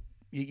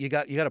you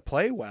got to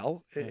play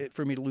well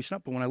for me to loosen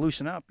up. But when I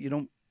loosen up,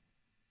 you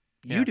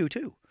do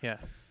too. Yeah.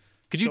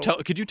 Could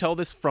you tell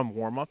this from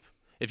warm up?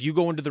 If you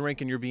go into the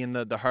rink and you're being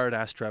the hard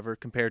ass Trevor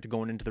compared to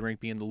going into the rink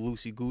being the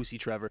loosey goosey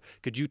Trevor,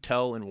 could you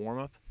tell in warm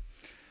up?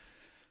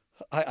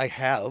 I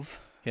have,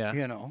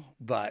 Yeah.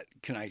 but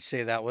can I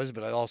say that was?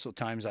 But I also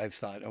times I've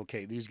thought,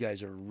 okay, these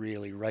guys are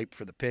really ripe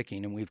for the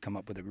picking, and we've come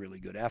up with a really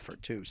good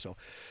effort too. So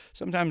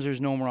sometimes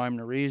there's no rhyme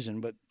or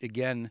reason. But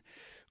again,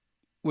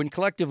 when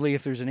collectively,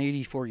 if there's an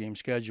 84 game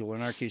schedule,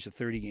 in our case, a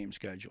 30 game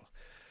schedule,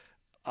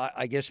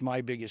 I guess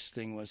my biggest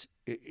thing was,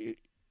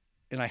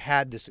 and I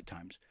had this at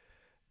times,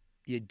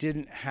 you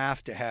didn't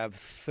have to have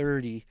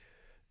 30,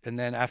 and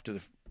then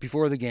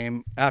before the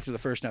game, after the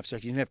first half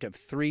second, you didn't have to have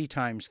 3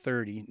 times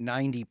 30,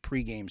 90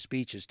 pregame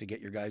speeches to get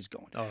your guys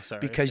going. Oh,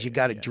 sorry. Because you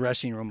got a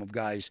dressing room of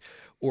guys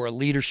or a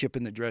leadership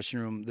in the dressing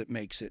room that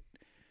makes it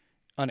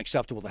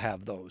unacceptable to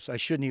have those. I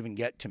shouldn't even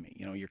get to me.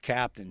 Your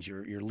captains,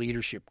 your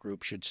leadership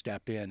group should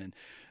step in. And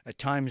at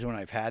times when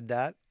I've had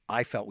that,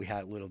 I felt we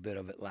had a little bit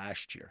of it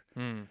last year.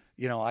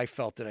 I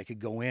felt that I could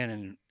go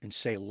in and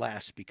say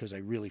less because I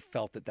really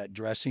felt that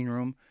dressing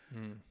room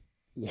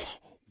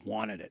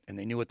wanted it, and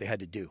they knew what they had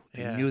to do.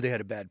 They knew they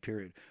had a bad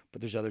period.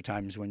 But there's other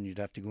times when you'd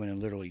have to go in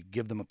and literally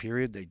give them a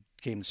period. They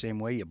came the same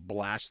way. You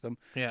blast them.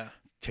 Yeah.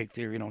 Take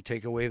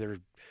away their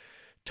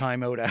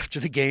timeout after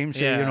the game.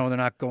 Say, they're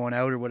not going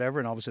out or whatever,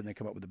 and all of a sudden they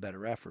come up with a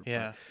better effort.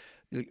 Yeah.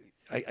 But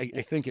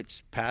I think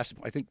it's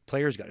passable. I think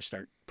players got to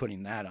start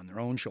putting that on their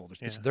own shoulders.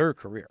 It's their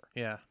career.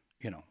 Yeah.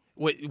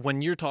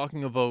 When you're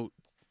talking about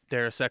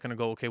there a second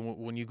ago, okay,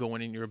 when you go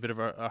in and you're a bit of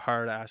a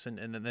hard ass and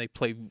then they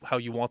play how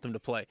you want them to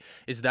play,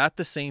 is that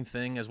the same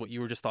thing as what you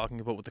were just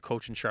talking about with the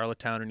coach in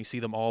Charlottetown and you see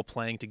them all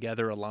playing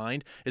together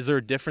aligned? Is there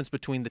a difference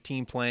between the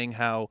team playing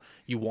how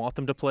you want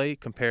them to play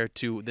compared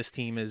to this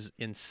team is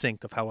in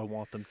sync of how I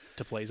want them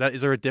to play?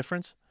 Is there a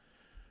difference?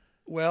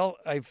 Well,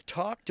 I've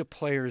talked to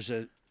players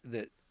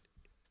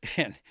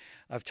and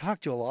I've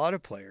talked to a lot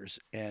of players,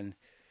 and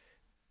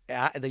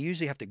they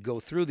usually have to go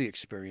through the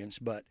experience,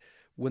 but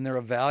when they're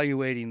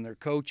evaluating their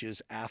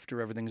coaches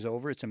after everything's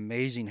over, it's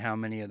amazing how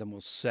many of them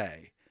will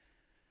say,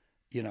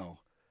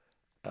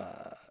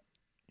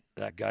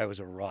 that guy was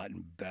a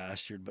rotten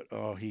bastard, but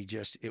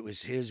it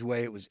was his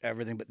way, it was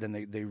everything. But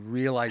then they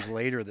realize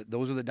later that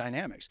those are the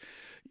dynamics.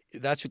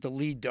 That's what the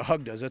lead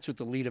dog does. That's what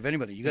the lead of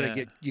anybody. You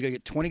gotta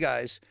get 20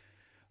 guys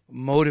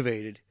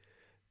motivated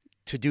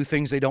to do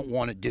things they don't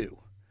want to do.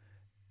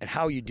 And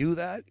how you do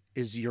that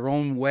is your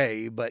own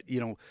way, but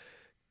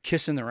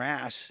kissing their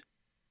ass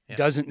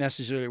doesn't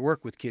necessarily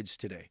work with kids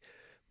today,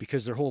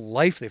 because their whole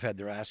life they've had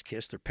their ass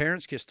kissed. Their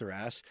parents kissed their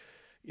ass.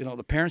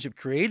 The parents have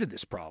created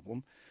this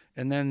problem,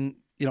 and then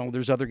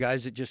there's other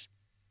guys that just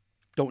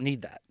don't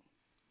need that.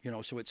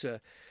 So it's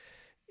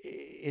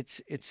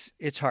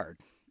hard.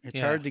 It's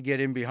hard to get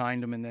in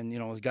behind them, and then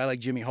a guy like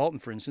Jimmy Halton,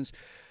 for instance,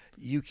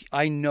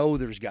 I know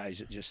there's guys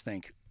that just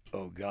think,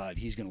 oh God,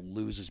 he's going to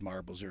lose his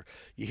marbles. Or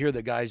you hear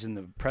the guys in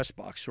the press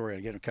box. Sorry,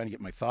 I kind of get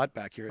my thought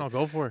back here. Oh,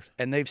 go for it.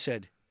 And they've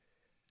said,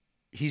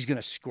 he's going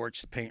to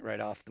scorch the paint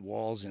right off the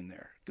walls in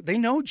there. They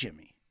know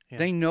Jimmy. Yeah.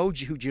 They know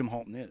who Jim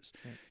Halton is.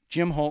 Yeah.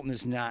 Jim Halton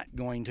is not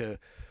going to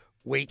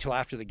wait till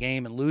after the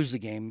game and lose the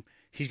game.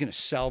 He's going to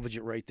salvage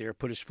it right there,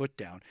 put his foot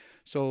down.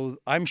 So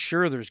I'm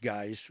sure there's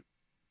guys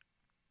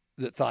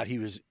that thought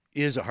he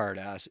is a hard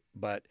ass,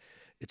 but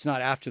it's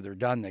not after they're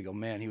done. They go,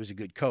 man, he was a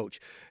good coach.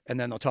 And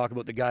then they'll talk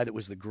about the guy that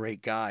was the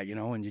great guy,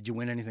 and did you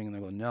win anything? And they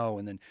go, no.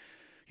 And then,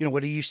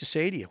 what he used to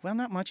say to you? Well,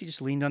 not much. He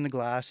just leaned on the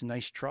glass and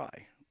nice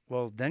try.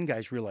 Well, then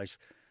guys realize,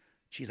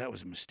 gee, that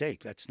was a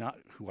mistake. That's not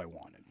who I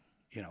wanted.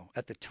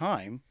 At the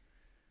time,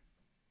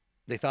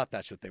 they thought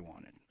that's what they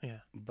wanted. Yeah.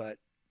 But,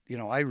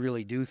 I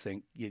really do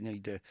think you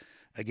need to,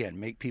 again,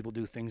 make people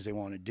do things they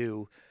want to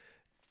do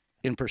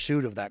in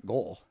pursuit of that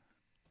goal.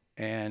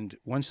 And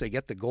once they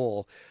get the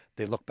goal,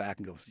 they look back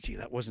and go, gee,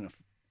 that wasn't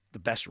the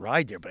best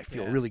ride there, but I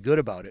feel really good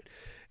about it.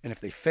 And if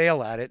they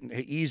fail at it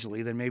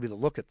easily, then maybe they'll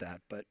look at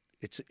that. But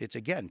it's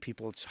again,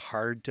 people, it's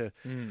hard to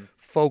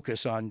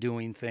focus on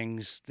doing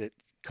things that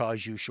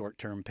cause you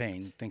short-term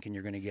pain, thinking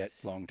you're going to get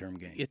long-term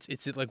gain.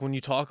 It's like when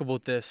you talk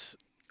about this,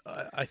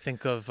 I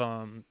think of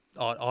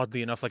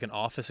oddly enough, like an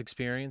office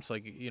experience,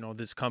 like,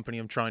 this company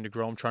I'm trying to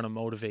grow, I'm trying to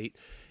motivate.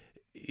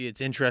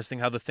 It's interesting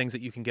how the things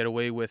that you can get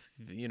away with,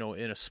 in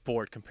a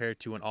sport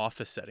compared to an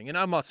office setting. And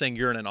I'm not saying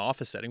you're in an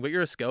office setting, but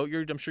you're a scout.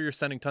 I'm sure you're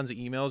sending tons of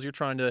emails. You're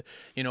trying to,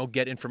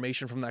 get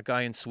information from that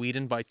guy in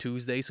Sweden by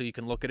Tuesday so you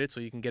can look at it, so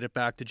you can get it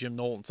back to Jim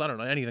Nolan. I don't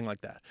know, anything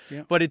like that.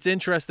 Yeah. But it's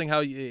interesting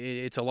how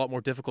it's a lot more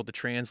difficult to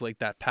translate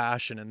that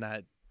passion and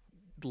that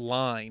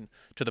line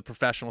to the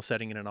professional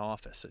setting in an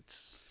office.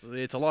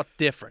 It's a lot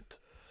different.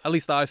 At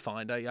least I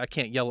find. I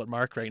can't yell at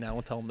Mark right now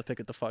and tell him to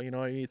pick at the fuck. You know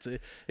what I mean?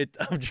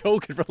 I'm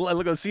joking.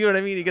 Look, see what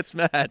I mean? He gets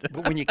mad.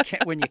 But when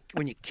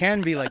you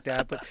can be like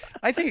that, but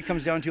I think it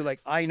comes down to, like,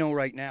 I know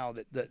right now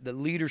that the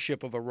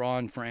leadership of a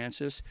Ron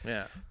Francis,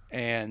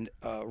 and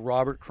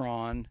Robert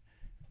Cron,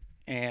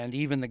 and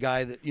even the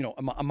guy that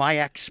my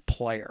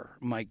ex-player,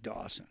 Mike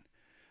Dawson,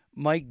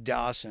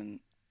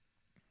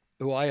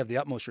 who I have the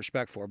utmost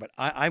respect for, but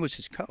I was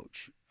his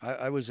coach.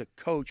 I was a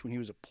coach when he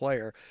was a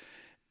player.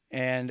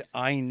 And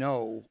I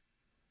know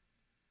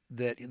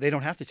that they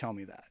don't have to tell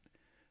me that.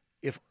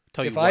 If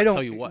Tell you if what? I don't,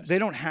 Tell you what? they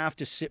don't have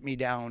to sit me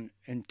down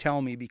and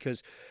tell me,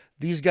 because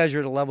these guys are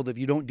at a level that if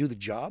you don't do the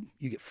job,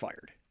 you get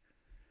fired.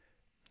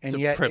 And It's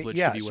a yet, privilege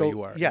yeah, to be so, where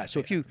you are. Yeah, so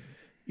if you,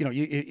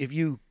 if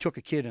you took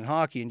a kid in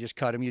hockey and just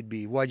cut him,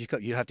 why'd you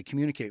cut? You'd have to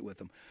communicate with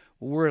him.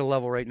 Well, we're at a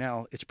level right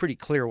now, it's pretty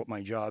clear what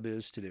my job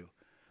is to do.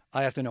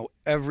 I have to know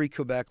every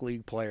Quebec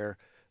League player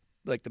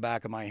like the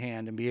back of my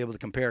hand and be able to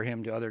compare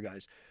him to other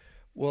guys.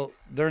 Well,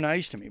 they're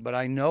nice to me, but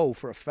I know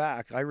for a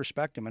fact I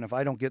respect them. And if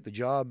I don't get the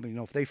job,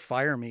 if they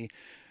fire me,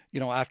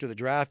 after the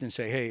draft and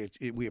say,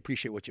 hey, we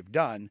appreciate what you've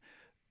done,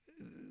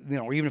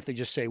 or even if they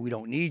just say we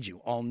don't need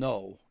you, I'll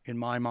know in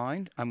my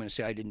mind, I'm going to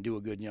say I didn't do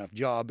a good enough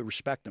job, but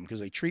respect them because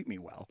they treat me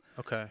well.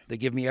 Okay. They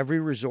give me every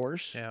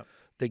resource. Yeah.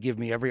 They give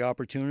me every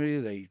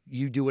opportunity.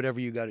 You do whatever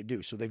you got to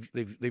do. So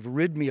they've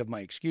rid me of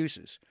my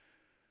excuses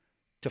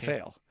to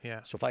fail.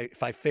 Yeah. So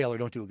if I fail or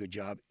don't do a good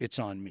job, it's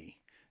on me.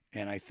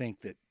 And I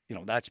think that,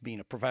 that's being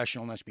a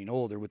professional and that's being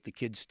older. With the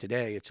kids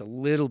today, it's a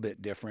little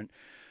bit different.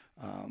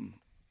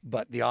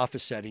 But the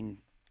office setting,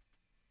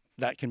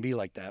 that can be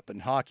like that. But in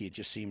hockey, it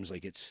just seems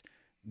like it's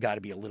got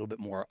to be a little bit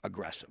more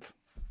aggressive.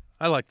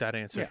 I like that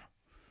answer. Yeah.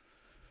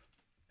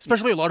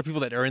 Especially a lot of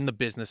people that are in the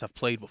business have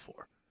played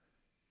before.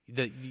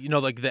 Like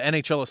the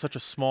NHL is such a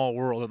small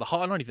world,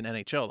 or not even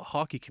NHL, the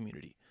hockey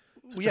community.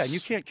 Well, yeah, you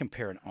can't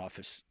compare an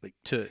office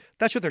to.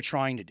 That's what they're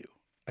trying to do.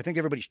 I think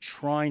everybody's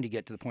trying to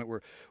get to the point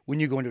where when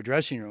you go into a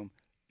dressing room,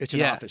 it's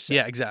an office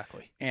setting. Yeah,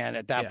 exactly. And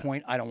at that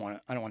point, I don't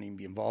want to even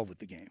be involved with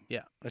the game.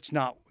 Yeah.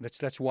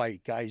 That's why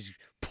guys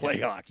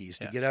play hockey, is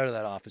to get out of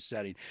that office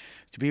setting,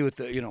 to be with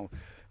the,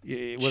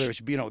 whether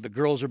it's, the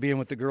girls are being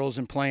with the girls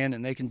and playing,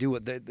 and they can do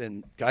what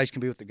then guys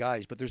can be with the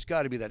guys. But there's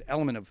got to be that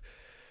element of.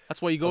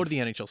 That's why you go to the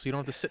NHL, so you don't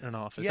have to sit in an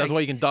office. That's why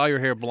you can dye your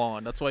hair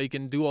blonde. That's why you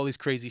can do all these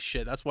crazy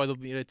shit. That's why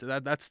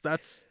that's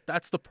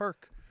the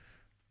perk.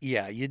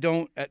 Yeah, you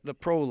don't at the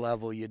pro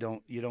level. You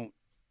don't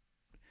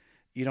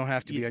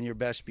have to be on your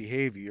best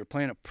behavior. You're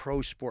playing a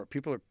pro sport.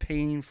 People are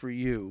paying for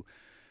you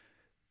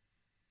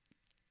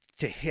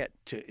to hit,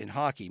 in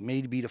hockey,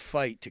 maybe to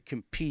fight, to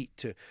compete,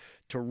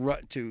 to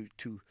run, to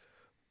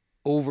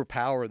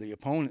overpower the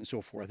opponent and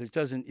so forth.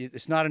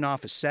 It's not an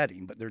office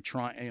setting, but they're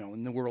trying,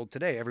 in the world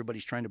today,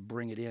 everybody's trying to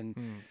bring it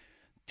in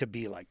to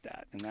be like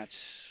that. And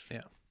that's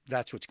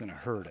what's going to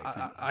hurt, I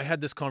think. I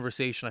had this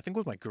conversation, I think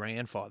with my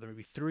grandfather,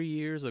 maybe 3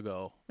 years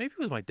ago. Maybe it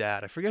was my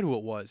dad. I forget who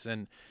it was.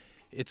 And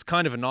it's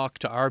kind of a knock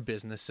to our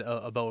business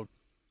about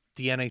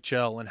the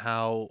NHL and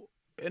how,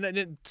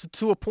 and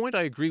to a point,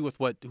 I agree with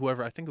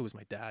whoever, I think it was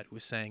my dad who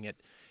was saying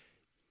it.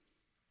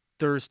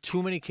 There's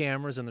too many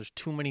cameras and there's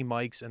too many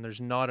mics and there's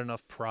not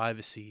enough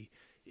privacy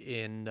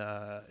in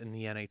the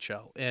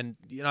NHL. And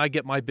I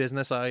get my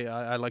business.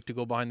 I like to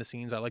go behind the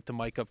scenes. I like to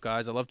mic up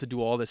guys. I love to do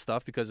all this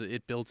stuff because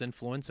it builds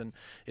influence and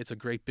it's a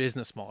great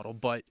business model.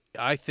 But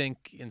I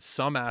think in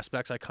some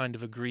aspects I kind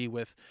of agree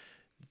with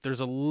there's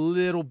a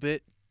little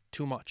bit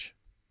too much.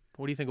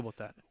 What do you think about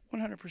that?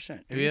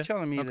 100%. You're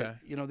telling me that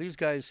these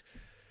guys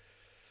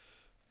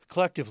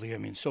collectively,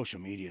 social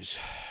media is.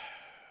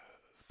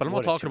 But I'm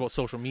not talking about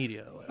social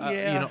media.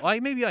 Yeah.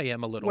 Maybe I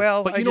am a little.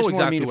 Well, but I know just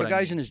exactly mean if what a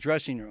guy's in his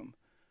dressing room,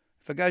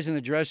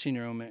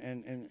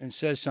 and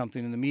says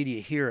something and the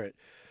media hear it,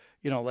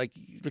 like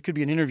there could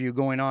be an interview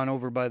going on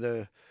over by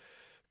the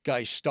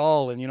guy's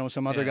stall and,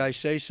 some other guy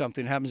says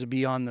something, happens to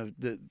be on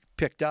the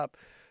picked up.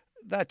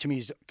 That to me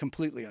is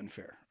completely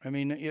unfair. I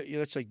mean,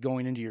 it's like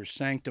going into your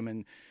sanctum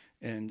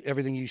and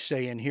everything you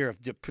say in here,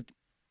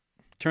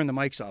 turn the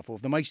mics off. Well,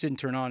 if the mics didn't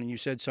turn on and you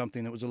said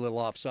something that was a little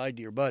offside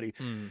to your buddy,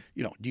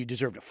 do you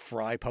deserve to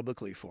fry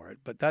publicly for it?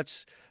 But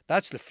that's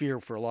the fear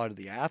for a lot of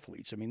the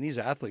athletes. I mean, these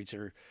athletes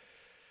are,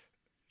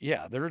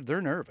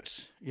 they're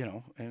nervous,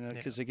 and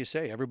because like you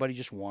say, everybody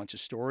just wants a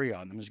story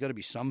on them. There's got to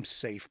be some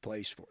safe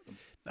place for them.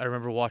 I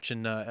remember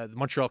watching the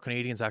Montreal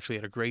Canadiens actually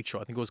had a great show.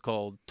 I think it was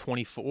called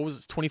 24. What was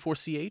it?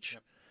 24CH.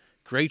 Yep.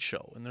 Great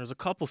show. And there's a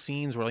couple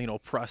scenes where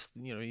Prest,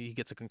 he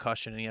gets a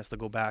concussion and he has to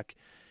go back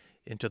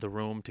into the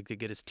room to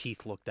get his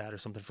teeth looked at or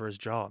something for his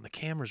jaw, and the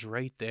camera's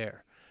right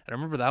there. And I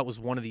remember that was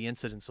one of the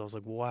incidents. I was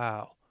like,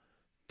 wow,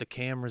 the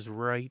camera's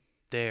right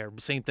there.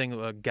 Same thing,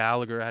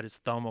 Gallagher had his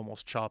thumb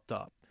almost chopped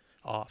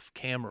off,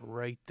 camera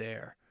right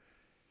there.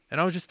 And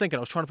I was just thinking,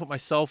 I was trying to put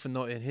myself in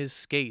his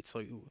skates.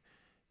 Like,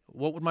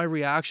 what would my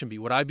reaction be?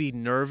 Would I be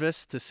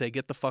nervous to say,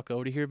 get the fuck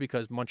out of here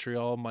because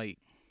Montreal might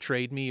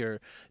trade me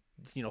or,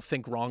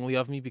 think wrongly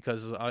of me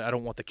because I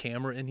don't want the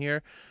camera in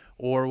here?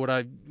 Or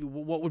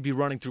what would be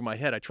running through my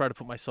head? I try to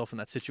put myself in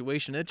that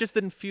situation. It just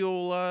didn't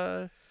feel,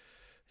 I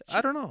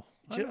don't know.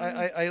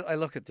 I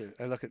look at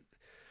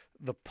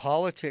the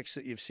politics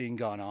that you've seen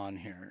gone on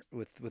here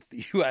with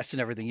the U.S.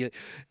 and everything,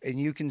 and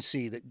you can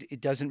see that it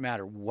doesn't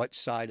matter what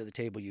side of the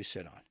table you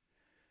sit on.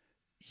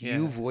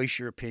 You voice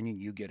your opinion,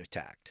 you get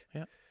attacked.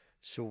 Yeah.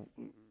 So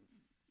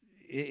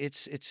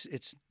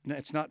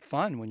it's not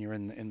fun when you're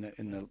in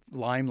the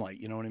limelight.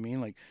 You know what I mean?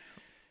 Like,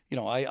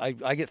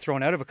 I get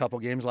thrown out of a couple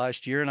games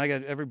last year, and I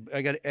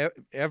got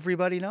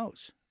everybody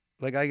knows.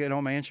 Like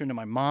I'm answering to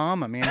my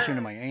mom, I'm answering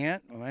to my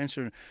aunt, I'm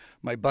answering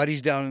my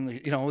buddies down in the,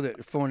 that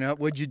are phoning up.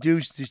 What'd you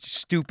do,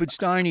 stupid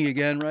Steiny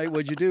again, right?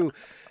 What'd you do?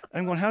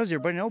 I'm going, how does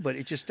everybody know? But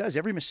it just does.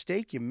 Every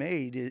mistake you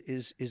made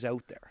is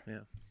out there. Yeah.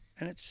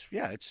 And it's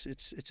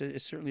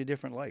certainly a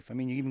different life. I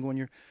mean, you even go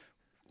and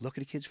look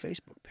at a kid's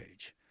Facebook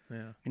page.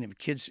 Yeah. And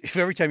if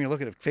every time you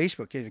look at a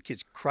Facebook, a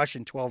kid's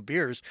crushing 12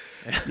 beers,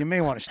 you may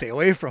want to stay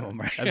away from them.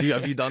 Right?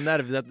 Have you done that?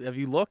 Have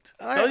you looked?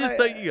 I've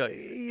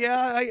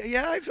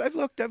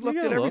looked at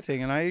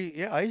everything, and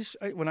I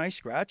when I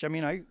scratch, I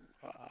mean,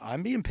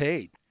 I'm being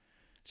paid,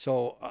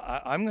 so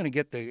I'm going to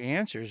get the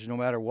answers no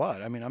matter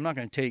what. I mean, I'm not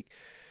going to take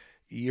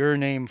your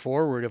name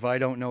forward if I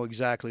don't know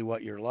exactly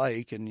what you're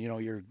like, and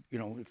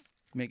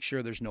make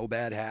sure there's no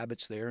bad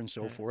habits there and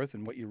so forth,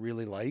 and what you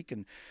really like.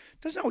 And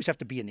it doesn't always have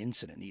to be an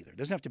incident either. It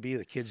doesn't have to be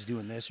the kid's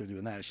doing this or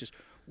doing that. It's just,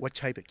 what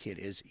type of kid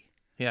is he?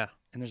 Yeah.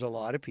 And there's a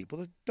lot of people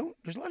that don't.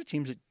 There's a lot of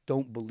teams that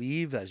don't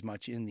believe as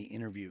much in the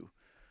interview,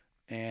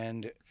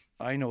 and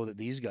I know that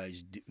these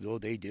guys do. Though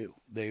they do.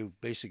 They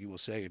basically will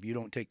say, if you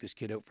don't take this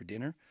kid out for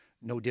dinner,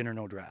 no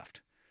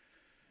draft.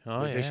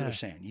 Oh, yeah. Basically, they're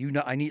saying,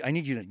 I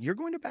need you to. You're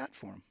going to bat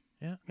for him.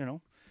 Yeah.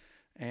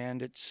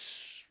 And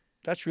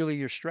that's really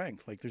your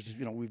strength. Like there's,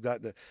 we've got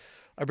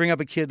I bring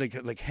up a kid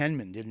like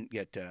Henman didn't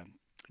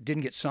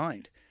get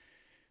signed.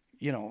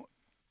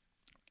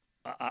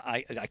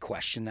 I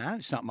question that.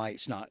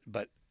 It's not,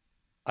 but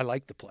I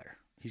like the player.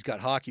 He's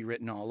got hockey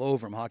written all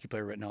over him, hockey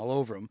player written all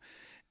over him.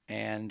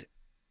 And,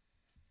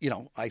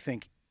 I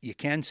think you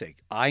can say,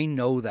 I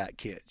know that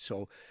kid.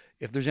 So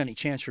if there's any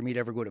chance for me to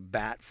ever go to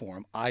bat for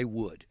him, I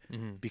would,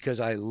 because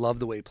I love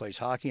the way he plays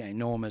hockey. I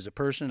know him as a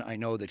person. I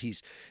know that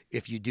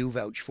if you do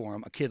vouch for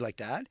him, a kid like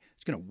that,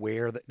 he's going to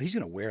wear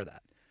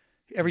that.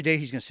 Every day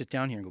he's going to sit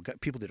down here and go,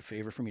 people did a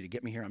favor for me to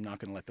get me here. I'm not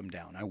going to let them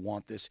down. I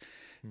want this.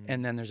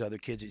 And then there's other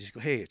kids that just go,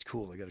 hey, it's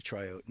cool. I got to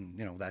try out. And,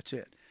 that's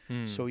it.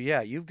 So,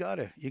 yeah, you got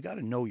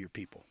to know your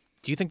people.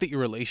 Do you think that your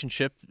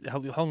relationship, how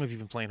long have you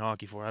been playing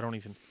hockey for? I don't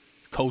even,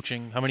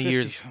 coaching, how many 50,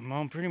 years?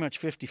 I'm pretty much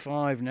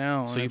 55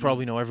 now. So you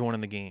probably know everyone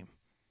in the game.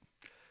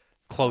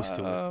 Close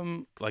to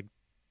it. Like,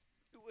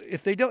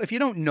 if you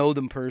don't know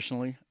them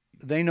personally,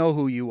 they know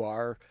who you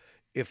are.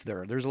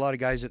 There's a lot of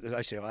guys that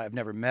I say, I've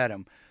never met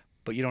him,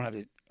 but you don't have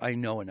to. I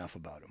know enough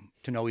about him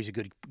to know he's a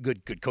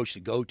good coach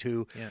to go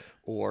to,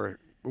 or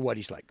what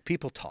he's like.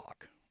 People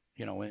talk,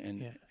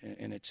 and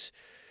it's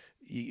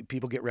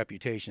people get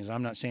reputations.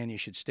 I'm not saying you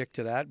should stick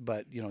to that,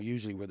 but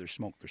usually where there's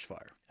smoke, there's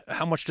fire.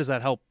 How much does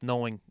that help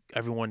knowing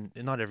everyone?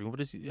 Not everyone,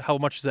 but how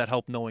much does that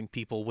help knowing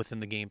people within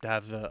the game to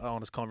have an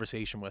honest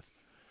conversation with?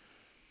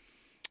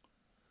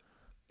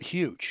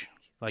 Huge,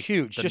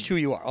 huge. Just who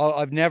you are.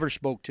 I've never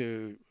spoke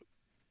to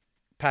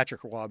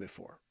Patrick Roy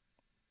before.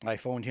 I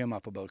phoned him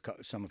up about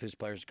some of his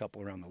players, a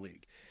couple around the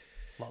league.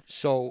 Love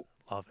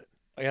it.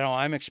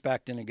 I'm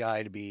expecting a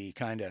guy to be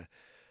kind of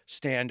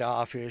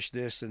standoffish,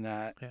 this and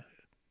that. Yeah.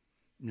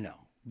 No,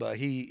 but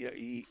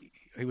he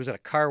was at a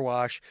car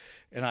wash,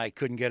 and I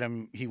couldn't get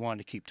him. He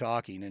wanted to keep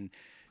talking, and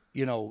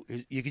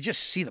you could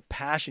just see the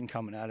passion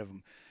coming out of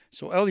him.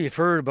 So, Ellie, you've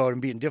heard about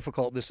him being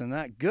difficult, this and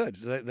that. Good.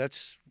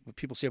 That's what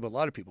people say about a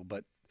lot of people,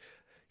 but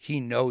he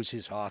knows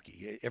his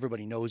hockey.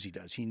 Everybody knows he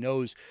does. He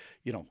knows,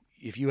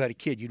 if you had a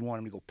kid, you'd want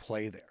him to go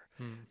play there.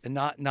 And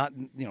not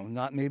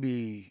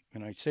maybe,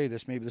 and I say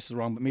this, maybe this is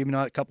wrong, but maybe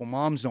not a couple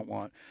moms don't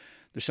want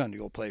their son to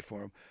go play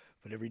for him,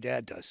 but every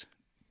dad does.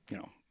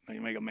 I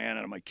can make a man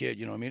out of my kid,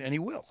 you know what I mean? And he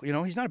will.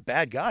 He's not a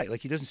bad guy.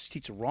 Like, he doesn't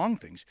teach the wrong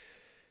things.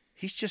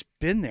 He's just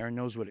been there and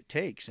knows what it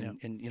takes. And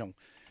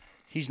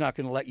he's not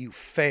going to let you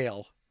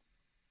fail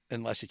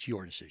unless it's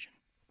your decision.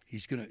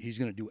 He's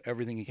gonna do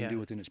everything he can do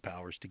within his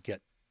powers to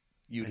get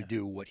you to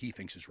do what he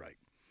thinks is right.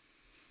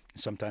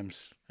 And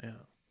sometimes,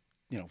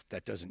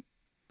 that doesn't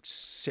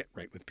sit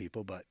right with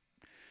people, but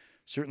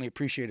certainly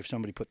appreciate if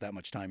somebody put that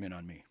much time in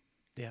on me.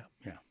 Yeah.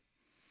 Yeah.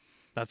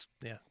 That's,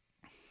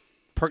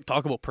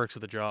 talk about perks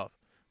of the job,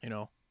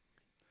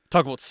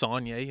 Talk about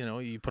Sonia,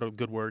 you put a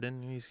good word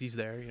in, he's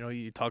there.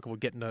 You talk about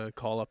getting to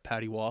call up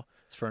Patty Waugh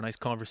for a nice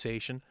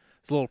conversation.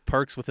 There's little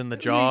perks within the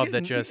job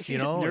that just, you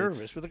get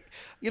nervous. What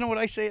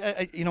I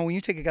say, when you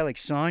take a guy like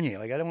Sonia,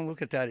 like, I don't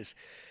look at that as...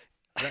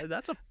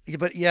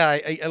 But yeah,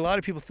 a lot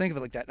of people think of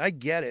it like that. And I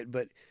get it,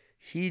 but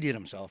he did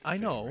himself the favor. I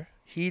know.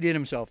 He did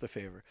himself the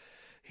favor.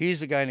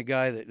 He's the kind of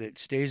guy that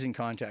stays in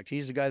contact.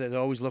 He's the guy that's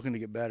always looking to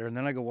get better. And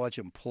then I go watch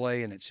him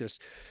play, and it's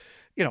just,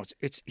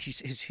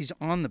 he's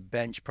on the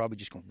bench probably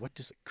just going, what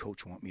does the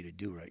coach want me to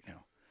do right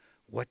now?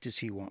 What does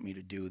he want me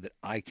to do that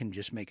I can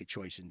just make a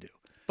choice and do?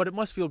 But it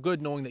must feel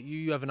good knowing that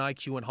you have an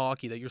IQ in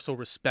hockey, that you're so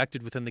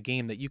respected within the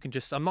game that you can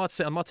just. I'm not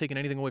taking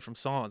anything away from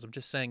Sans. I'm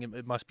just saying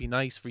it must be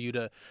nice for you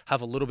to have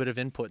a little bit of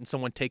input and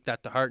someone take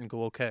that to heart and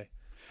go, okay,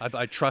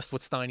 I trust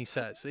what Steiny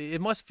says.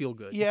 It must feel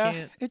good.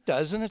 Yeah, it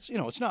does, and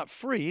it's not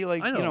free.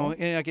 Like, I know.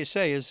 And like I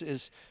say,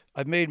 is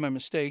I've made my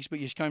mistakes, but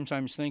you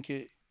sometimes think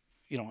I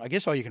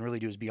guess all you can really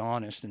do is be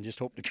honest and just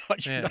hope to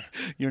God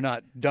you're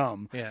not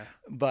dumb. Yeah.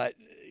 But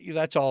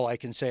that's all I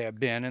can say I've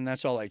been, and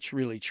that's all I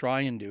really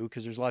try and do,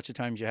 because there's lots of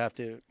times you have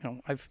to,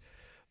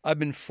 I've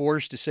been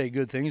forced to say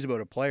good things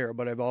about a player,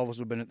 but I've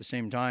also been at the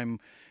same time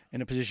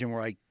in a position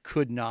where I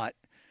could not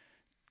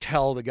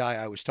tell the guy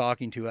I was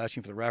talking to,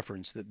 asking for the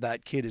reference,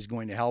 that kid is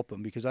going to help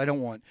him, because I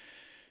don't want,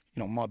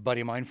 my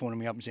buddy of mine phoning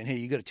me up and saying, hey,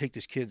 you got to take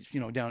this kid,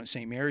 down at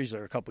St. Mary's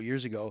there a couple of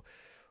years ago.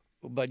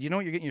 But you know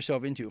what you're getting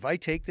yourself into. If I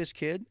take this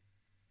kid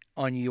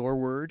on your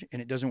word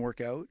and it doesn't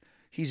work out,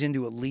 he's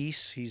into a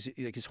lease. He's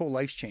like, his whole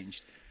life's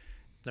changed.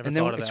 Never and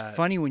then thought of it's that.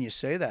 funny when you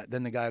say that.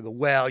 Then the guy will go,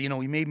 well,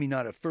 he made me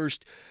not a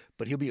first,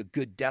 but he'll be a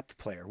good depth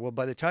player. Well,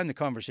 by the time the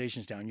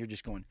conversation's down, you're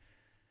just going,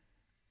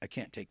 I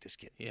can't take this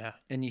kid. Yeah.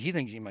 And he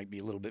thinks he might be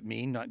a little bit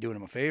mean, not doing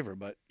him a favor,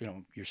 but,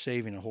 you're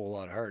saving a whole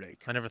lot of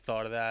heartache. I never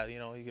thought of that.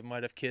 You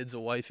might have kids, a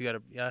wife.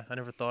 I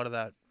never thought of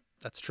that.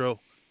 That's true.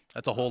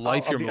 That's a whole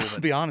life you're moving.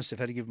 I'll be honest. I've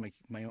had to give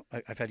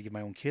I've had to give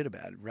my own kid a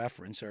bad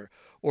reference,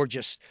 or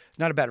just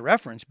not a bad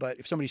reference, but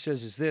if somebody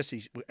says is this,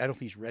 I don't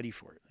think he's ready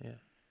for it. Yeah.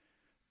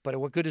 But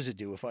what good does it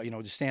do if I,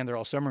 to stand there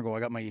all summer and go, I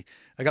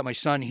got my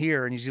son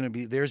here and he's going to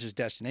be, there's his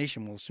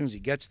destination. Well, as soon as he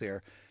gets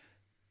there,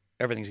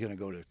 everything's going to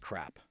go to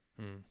crap.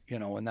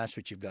 And that's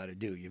what you've got to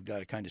do. You've got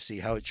to kind of see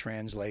how it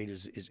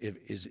translates.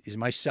 Is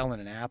my selling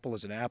an apple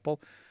as an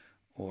apple,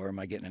 or am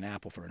I getting an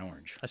apple for an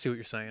orange? I see what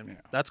you're saying. Yeah.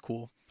 That's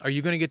cool. Are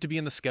you going to get to be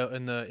in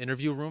the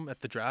interview room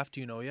at the draft?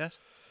 Do you know yet?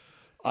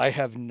 I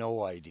have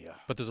no idea.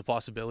 But there's a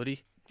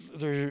possibility.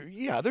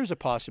 There's a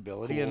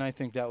possibility, Cool. And I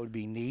think that would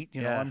be neat.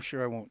 Yeah. I'm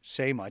sure I won't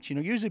say much.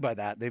 Usually by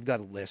that they've got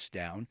a list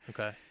down.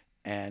 Okay.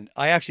 And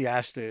I actually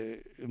asked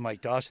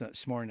Mike Dawson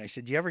this morning. I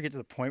said, "Do you ever get to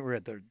the point where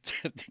at the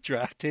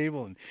draft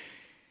table and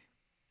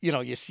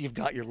you see you've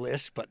got your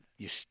list, but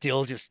you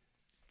still just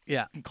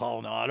call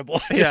an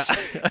audible?" Yeah.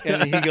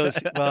 And he goes,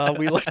 "Well,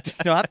 we like to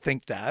not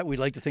think that. We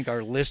like to think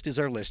our list is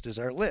our list is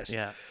our list."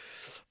 Yeah.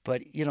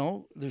 But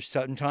there's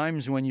certain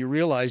times when you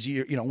realize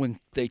when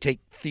they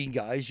take 3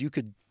 guys,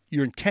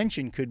 your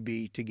intention could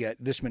be to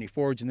get this many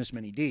forwards and this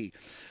many D.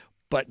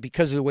 But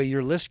because of the way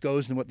your list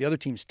goes and what the other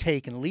teams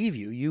take and leave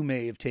you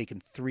may have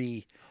taken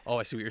 3. Oh,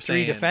 I see what you're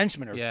 3 saying.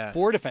 defensemen or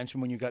 4 defensemen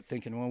when you got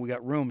thinking, well, we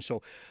got room.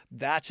 So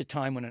that's a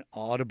time when an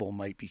audible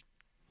might be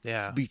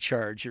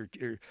charged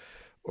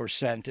or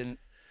sent. And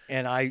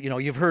I,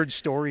 you've heard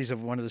stories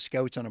of one of the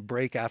scouts on a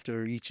break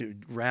after each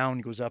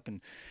round goes up and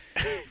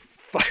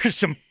fires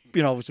some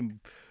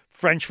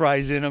French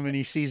fries in him, and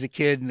he sees a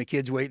kid, and the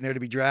kid's waiting there to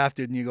be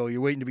drafted, and you go,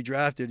 "You're waiting to be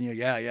drafted?" And you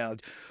go, yeah,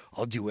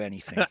 I'll do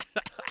anything.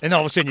 And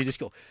all of a sudden you just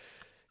go,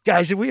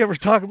 "Guys, did we ever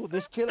talk about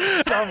this kid?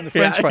 I saw him in the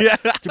French fry." Yeah.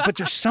 But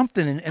there's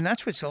something, and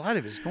that's what's a lot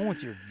of it is going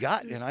with your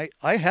gut. And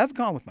I have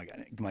gone with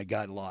my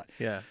gut a lot.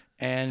 Yeah.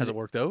 And has it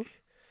worked out?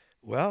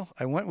 Well,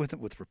 I went with it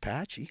with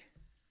Rapace.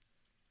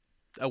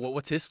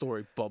 What's his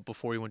story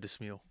before he went to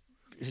Smeal?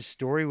 His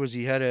story was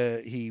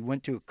he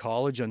went to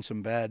college on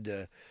some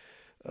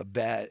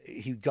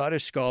he got a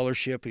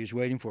scholarship he was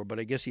waiting for, but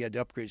I guess he had to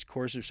upgrade his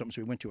course or something,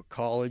 so he went to a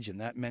college, and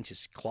that meant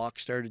his clock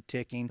started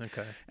ticking.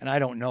 Okay. And I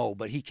don't know,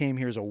 but he came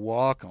here as a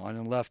walk-on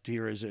and left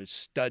here as a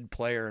stud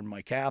player and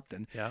my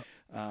captain. Yeah.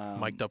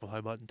 Mic'd up with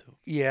high button too.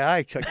 Yeah,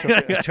 I took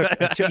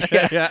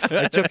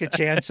a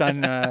chance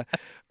on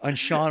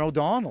Sean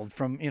O'Donnell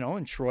from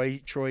and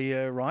Troy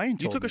Ryan.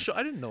 You took a shot.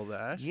 I didn't know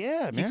that.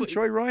 Yeah, man.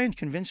 Troy Ryan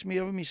convinced me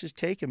of him. He says,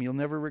 "Take him. You'll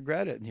never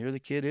regret it." And here the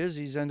kid is.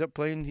 He's ended up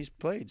playing. He's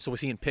played. So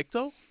was he in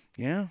Pictou?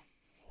 Yeah.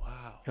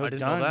 Wow. I I didn't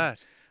know that.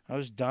 I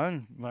was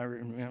done. At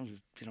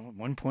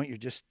one point you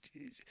just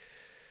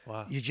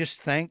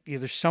think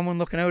there's someone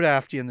looking out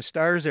after you, and the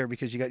stars there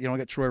because you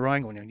got Troy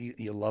Ryan going.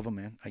 You love him,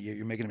 man.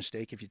 You're making a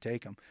mistake if you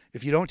take him.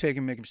 If you don't take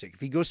him, make a mistake. If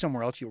he goes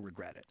somewhere else, you'll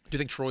regret it. Do you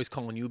think Troy's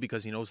calling you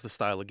because he knows the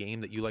style of game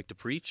that you like to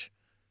preach?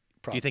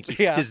 Probably. Do you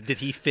think did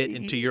he fit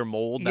into your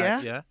mold?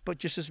 Yeah. But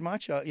just as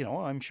much,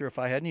 I'm sure if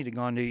I hadn't, he'd have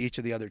gone to each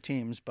of the other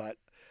teams, but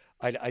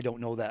I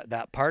don't know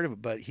that part of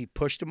it. But he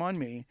pushed him on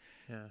me.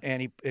 Yeah.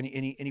 And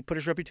he put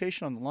his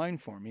reputation on the line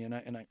for me,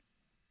 and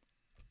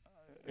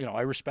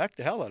I respect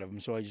the hell out of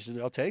him. So I just said,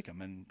 I'll take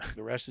him, and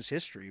the rest is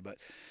history. But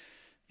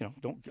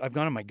I've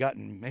gone on my gut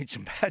and made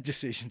some bad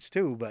decisions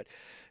too. But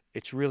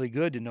it's really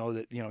good to know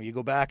that you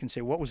go back and say,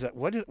 what was that?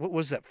 What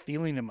was that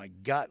feeling in my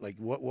gut? Like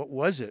what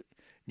was it?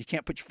 You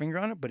can't put your finger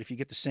on it, but if you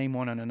get the same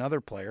one on another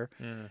player,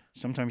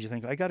 sometimes you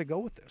think, I got to go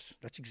with this.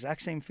 That's the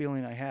exact same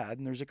feeling I had.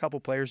 And there's a couple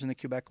players in the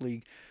Quebec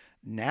League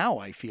now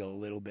I feel a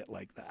little bit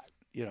like that.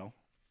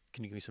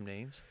 Can you give me some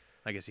names?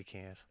 I guess you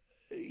can't.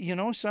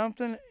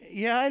 Something?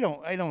 Yeah, I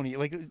don't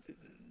like.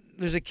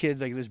 There's a kid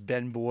like this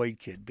Ben Boyd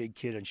kid, big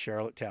kid in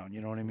Charlottetown.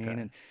 You know what I mean?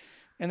 Okay.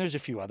 And there's a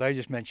few others. I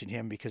just mentioned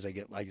him because I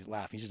just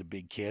laugh. He's just a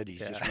big kid. He's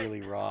just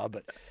really raw,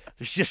 but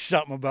there's just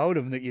something about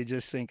him that you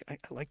just think, I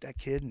like that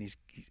kid, and he's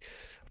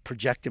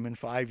project him in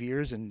 5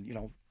 years,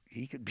 and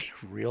he could be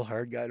a real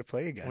hard guy to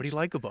play against. What do you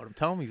like about him?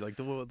 Tell me. Like,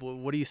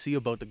 what do you see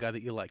about the guy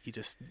that you like?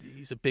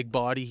 He's a big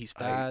body. He's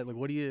fat.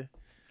 What do you?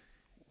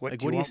 What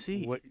do you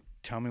see?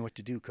 Tell me what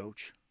to do,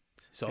 coach.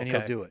 So and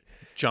he'll do it.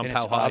 Jump and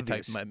how high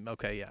obvious. type.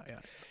 Okay, yeah.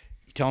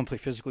 You tell him play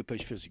physically,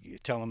 plays physically. You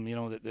tell him,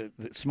 the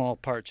small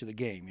parts of the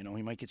game.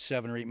 He might get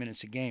 7 or 8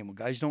 minutes a game. Well,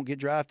 guys don't get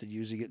drafted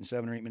usually getting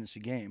 7 or 8 minutes a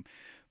game.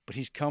 but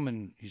he's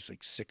coming. He's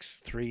like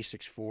 6'3",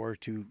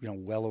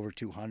 6'4", well over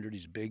 200.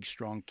 He's a big,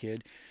 strong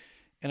kid.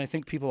 And I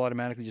think people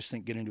automatically just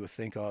get into a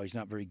think, oh, he's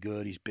not very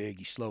good. He's big.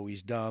 He's slow.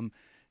 He's dumb.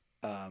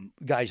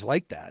 Guys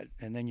like that.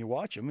 And then you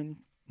watch him, and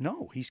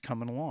no, he's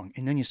coming along.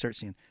 And then you start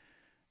seeing,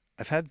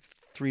 I've had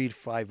 3 to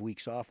 5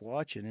 weeks off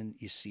watching, and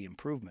you see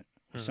improvement.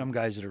 Some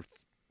guys that are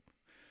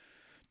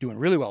doing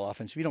really well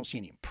offensively, you don't see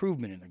any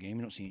improvement in their game.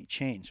 You don't see any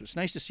change. So it's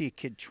nice to see a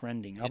kid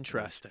trending up.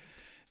 Interesting.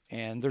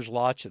 And there's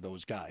lots of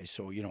those guys.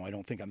 So, I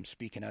don't think I'm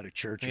speaking out of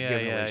church or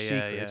giving away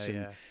secrets.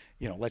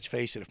 Let's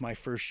face it, if my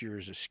first year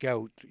as a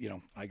scout,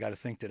 I got to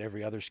think that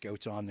every other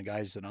scout's on the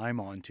guys that I'm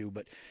on to,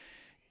 but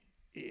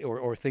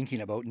or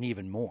thinking about, and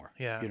even more.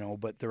 Yeah.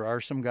 But there are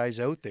some guys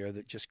out there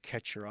that just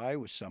catch your eye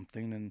with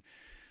something, and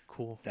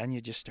cool. Then you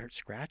just start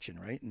scratching,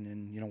 right? And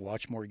then,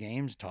 watch more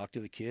games, talk to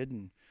the kid,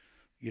 and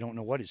you don't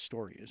know what his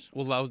story is.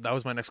 Well, that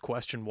was my next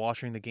question.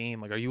 Watching the game,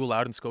 like, are you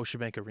allowed in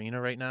Scotiabank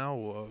Arena right now?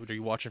 Or are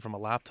you watching from a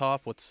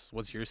laptop?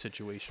 What's your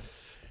situation?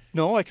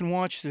 No, I can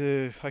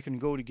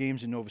go to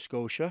games in Nova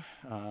Scotia.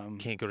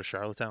 Can't go to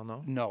Charlottetown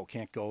though. No,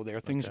 can't go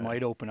there. Things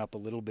might open up a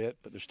little bit,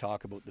 but there's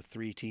talk about the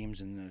 3 teams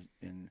in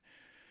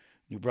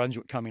New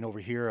Brunswick coming over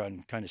here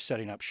and kind of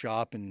setting up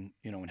shop, and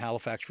in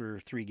Halifax for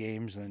 3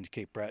 games, and then to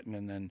Cape Breton,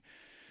 and then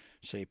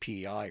say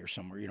PEI or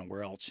somewhere,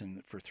 where else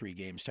for 3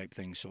 games type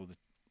thing. So that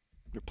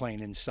they're playing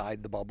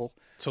inside the bubble.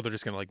 So they're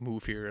just going to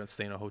move here and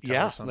stay in a hotel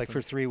or something? Yeah, like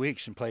for 3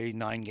 weeks and play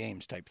 9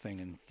 games type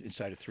thing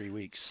inside of 3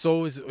 weeks.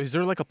 So is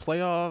there like a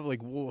playoff? Like,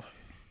 whoa.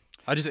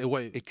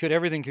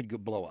 Everything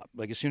could blow up.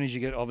 Like as soon as you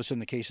get, all of a sudden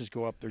the cases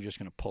go up, they're just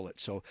going to pull it.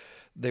 So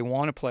they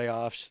want a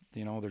playoffs.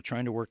 They're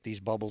trying to work these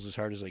bubbles as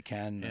hard as they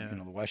can. Yeah.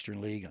 The Western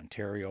League,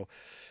 Ontario.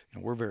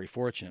 We're very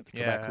fortunate. The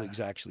Quebec League's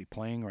actually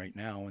playing right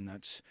now, and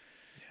that's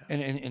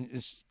and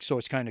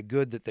it's kind of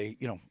good that they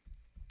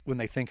when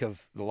they think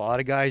of a lot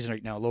of guys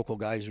right now, local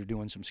guys are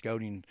doing some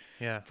scouting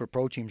for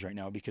pro teams right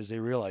now, because they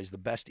realize the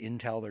best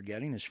intel they're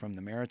getting is from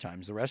the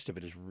Maritimes. The rest of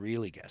it is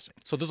really guessing.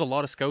 So there's a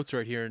lot of scouts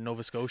right here in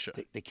Nova Scotia.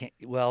 They can't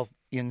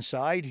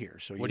inside here.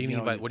 So what do you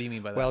mean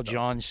by that? Well,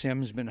 John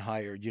Sim's been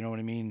hired. You know what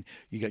I mean?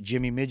 You got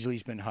Jimmy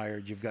Midgley's been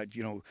hired. You've got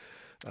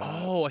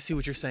I see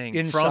what you're saying.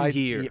 Inside,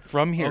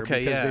 from here,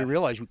 okay, because they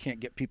realize we can't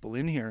get people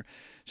in here.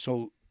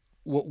 So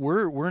what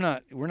we're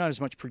not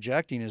as much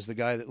projecting as the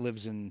guy that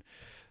lives in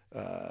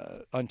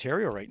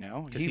Ontario right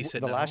now. The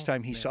last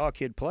time he saw a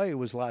kid play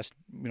was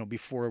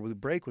before the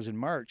break was in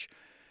March,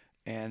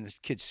 and the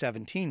kid's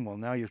 17. Well,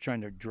 now you're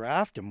trying to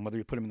draft him, whether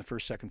you put him in the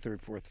 1st, 2nd, 3rd,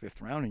 4th,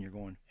 5th round, and you're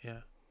going,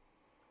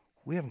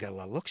 we haven't got a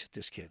lot of looks at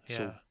this kid. Yeah.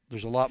 So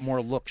there's a lot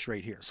more looks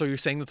right here. So you're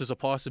saying that there's a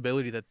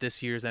possibility that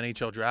this year's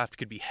NHL draft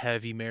could be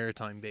heavy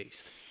Maritime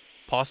based?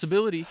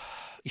 Possibility.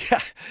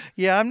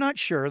 Yeah, I'm not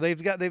sure. They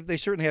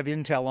certainly have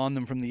intel on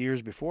them from the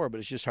years before,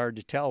 but it's just hard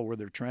to tell where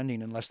they're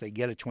trending unless they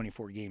get a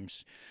 24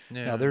 games.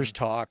 Yeah. Now there's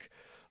talk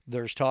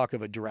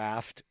of a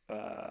draft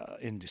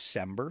in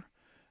December,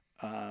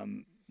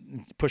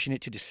 pushing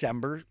it to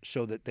December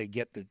so that they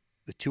get the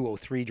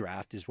 203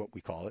 draft is what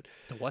we call it.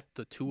 The what?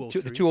 The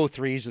 203? The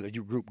 203s are the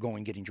group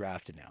getting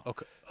drafted now.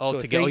 Okay. So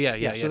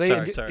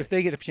Sorry. If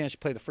they get a chance to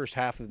play the first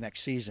half of the next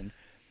season,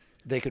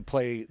 they could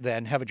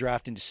have a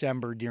draft in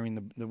December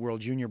during the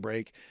World Junior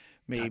break,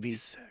 maybe. That'd be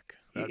sick.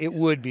 It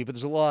would be, but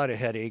there's a lot of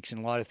headaches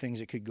and a lot of things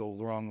that could go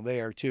wrong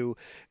there too.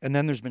 And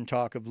then there's been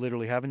talk of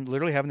literally having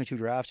the 2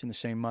 drafts in the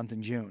same month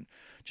in June,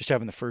 just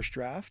having the first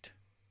draft,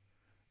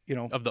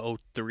 of the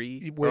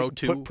 03 or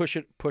 02. Push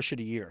it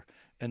a year,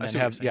 and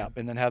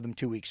then have them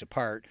 2 weeks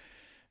apart,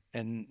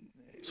 and.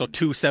 So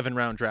 2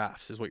 7-round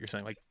drafts is what you're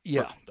saying,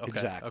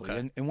 exactly.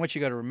 Okay. And what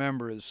you got to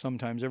remember is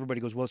sometimes everybody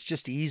goes, well, it's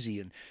just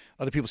easy, and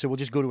other people say, well,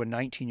 just go to a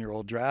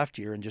 19-year-old draft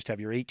year and just have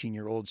your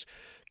 18-year-olds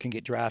can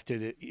get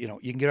drafted. You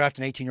can get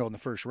drafted an 18-year-old in the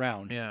first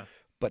round,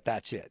 but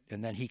that's it,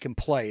 and then he can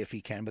play if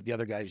he can, but the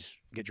other guys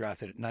get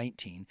drafted at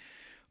 19.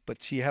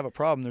 But see, you have a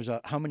problem. There's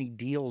how many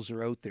deals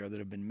are out there that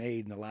have been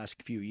made in the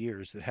last few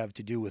years that have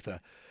to do with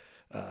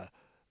the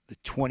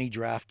 20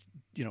 draft,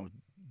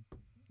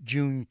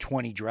 June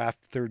 20 draft,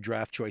 3rd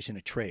draft choice in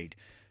a trade.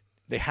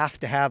 They have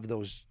to have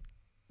those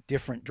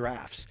different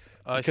drafts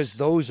because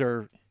those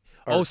are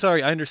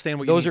sorry, I understand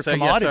what you mean. Those are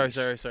commodities.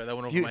 Sorry, that went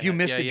over my head. If you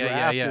missed a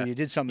draft or you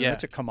did something,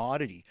 that's a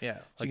commodity. Yeah.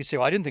 So you could say,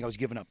 well, I didn't think I was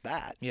giving up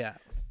that. Yeah.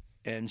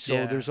 And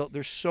so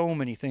there's so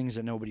many things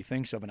that nobody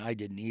thinks of, and I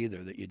didn't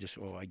either, that you just,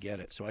 I get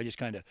it. So I just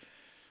kind of,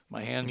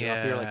 my hands are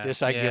up here like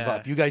this. I give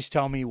up. You guys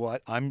tell me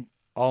what.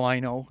 All I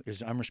know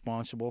is I'm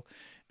responsible,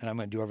 and I'm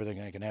going to do everything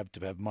I can have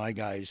to have my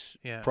guys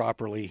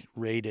properly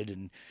rated,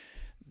 and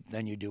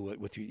then you do it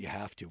with you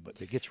have to.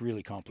 But it gets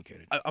really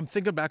complicated. I'm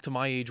thinking back to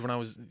my age when I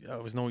was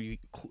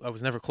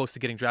never close to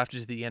getting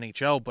drafted to the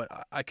NHL, but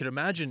I could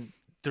imagine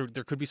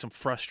there could be some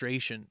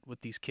frustration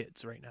with these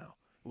kids right now.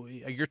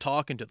 You're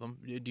talking to them.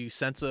 Do you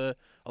sense a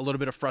little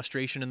bit of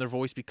frustration in their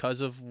voice because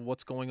of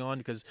what's going on?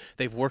 Because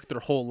they've worked their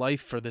whole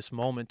life for this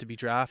moment to be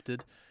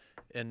drafted,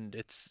 and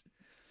it's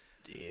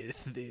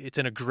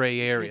in a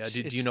gray area.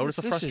 Do you notice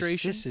a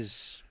frustration?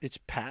 It's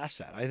past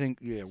that. I think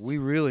we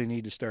really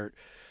need to start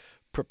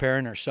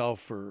preparing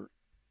ourselves for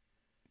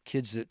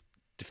kids that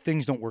if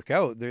things don't work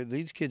out,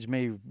 these kids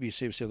may be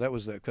safe. So that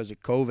was because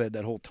of COVID,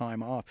 that whole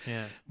time off.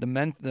 Yeah.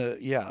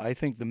 I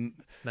think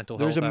Mental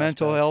there's health a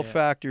mental aspect, health yeah.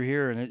 factor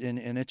here,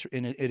 and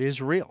it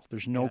is real.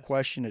 There's no Yeah.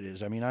 question it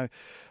is. I mean, I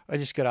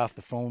just got off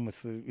the phone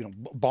with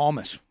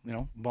Balmus.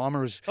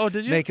 Balmer was Oh,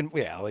 did you? making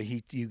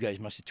you guys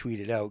must have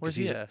tweeted out. Where's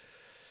he at?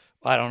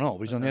 I don't know.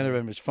 He's on the other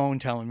end of his phone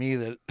telling me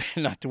that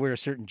not to wear a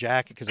certain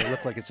jacket because I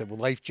look like it's a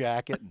life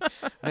jacket, and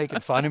making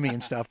fun of me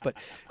and stuff. But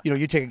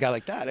you take a guy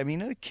like that. I mean,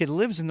 the kid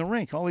lives in the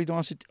rink. All he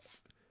wants to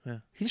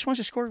he just wants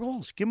to score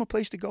goals. Give him a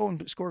place to go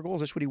and score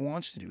goals. That's what he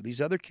wants to do. These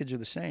other kids are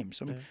the same.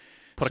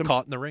 Put a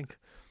cot in the rink.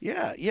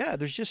 Yeah.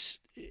 There's just,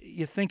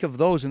 you think of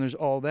those and there's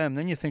all them.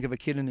 Then you think of a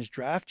kid in his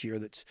draft year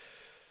that's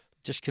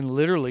just can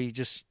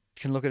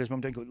look at his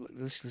mom and go,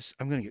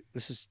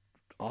 this is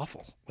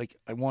awful. Like,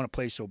 I want to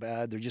play so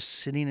bad. They're just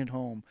sitting at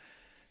home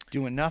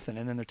doing nothing.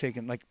 And then they're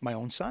taking, like my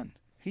own son.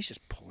 He's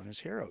just pulling his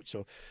hair out.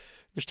 So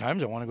there's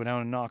times I want to go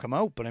down and knock him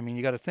out. But I mean,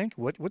 you got to think,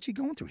 what's he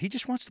going through? He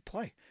just wants to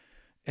play.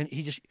 And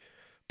he just,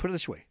 put it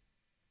this way,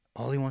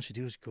 all he wants to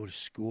do is go to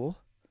school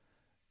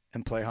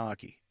and play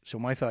hockey. So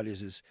my thought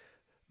is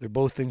they're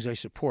both things I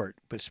support,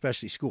 but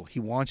especially school. He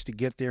wants to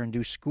get there and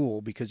do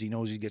school because he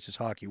knows he gets his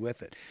hockey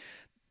with it.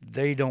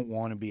 They don't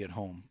want to be at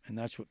home, and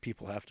that's what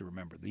people have to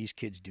remember. These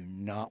kids do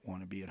not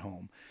want to be at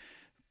home.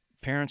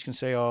 Parents can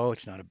say, "Oh,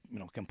 it's not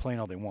complain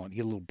all they want. You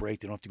get a little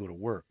break. They don't have to go to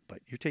work." But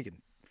you're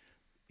taking,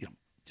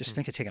 just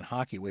think of taking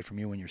hockey away from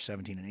you when you're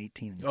 17 and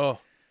 18.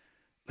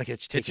 Like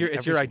it's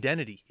your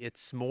identity.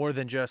 It's more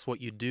than just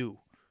what you do.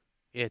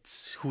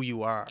 It's who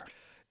you are.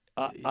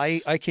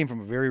 I came from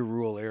a very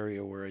rural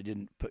area where I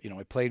didn't put,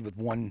 I played with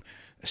one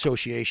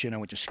association. I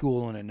went to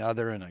school in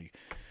another, and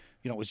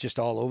it was just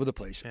all over the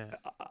place. Yeah.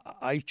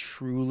 I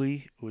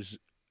truly was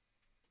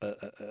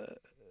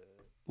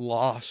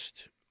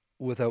lost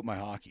without my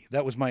hockey.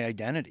 That was my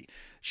identity.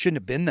 Shouldn't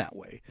have been that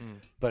way.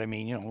 But I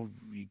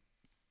mean,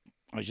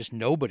 I was just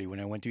nobody when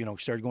I went to,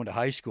 started going to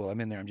high school.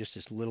 I'm in there. I'm just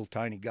this little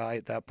tiny guy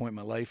at that point in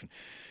my life. And,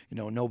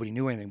 nobody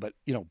knew anything. But,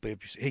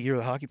 hey, you're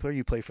a hockey player.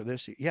 You play for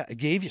this. Yeah, it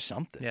gave you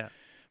something. Yeah.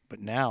 But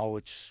now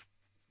it's,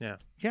 yeah.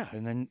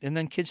 And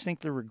then kids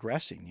think they're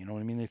regressing. You know what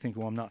I mean? They think,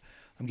 well,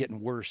 I'm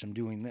getting worse. I'm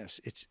doing this.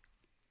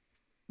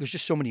 There's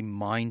just so many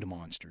mind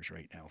monsters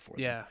right now for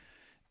them. Yeah.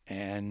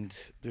 And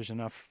there's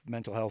enough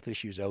mental health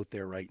issues out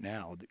there right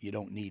now that you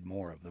don't need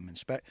more of them,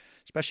 and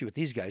especially with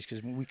these guys,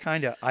 because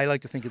I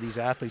like to think of these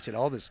athletes at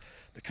all this,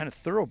 they're kind of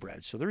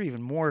thoroughbreds, so they're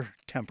even more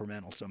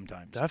temperamental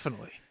sometimes.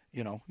 Definitely.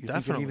 You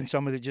think of even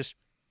somebody that just,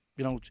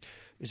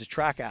 is a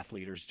track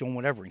athlete or is doing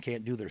whatever and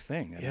can't do their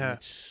thing. I mean,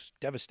 it's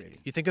devastating.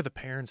 You think of the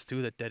parents,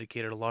 too, that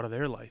dedicated a lot of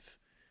their life.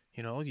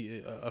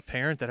 A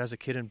parent that has a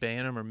kid in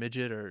Bantam or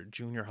midget or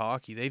junior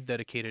hockey, they've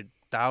dedicated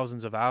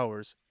thousands of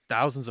hours,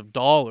 thousands of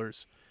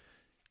dollars.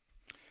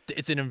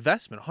 It's an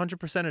investment,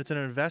 100%. It's an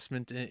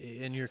investment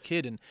in your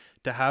kid, and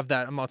to have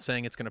that, I'm not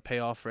saying it's going to pay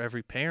off for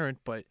every parent,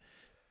 but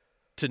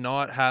to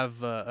not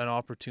have an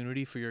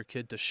opportunity for your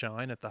kid to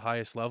shine at the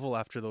highest level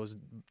after those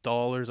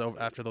dollars,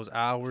 after those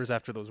hours,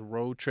 after those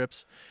road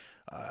trips.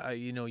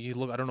 You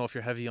look. I don't know if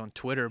you're heavy on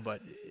Twitter,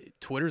 but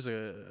Twitter's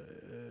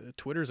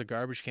a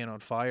garbage can on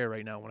fire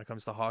right now when it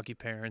comes to hockey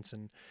parents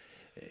and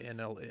in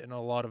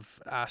a lot of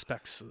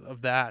aspects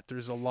of that.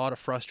 There's a lot of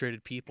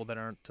frustrated people that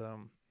aren't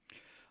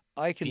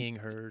being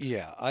heard.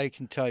 Yeah, I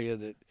can tell you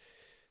that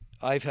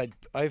I've had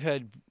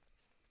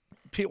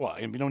people. Well,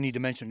 we don't need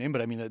to mention their name,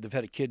 but I mean, they've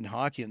had a kid in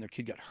hockey and their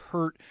kid got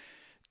hurt,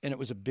 and it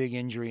was a big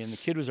injury, and the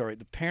kid was all right.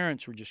 The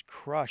parents were just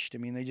crushed. I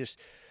mean,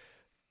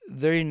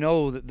 they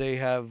know that they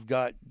have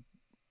got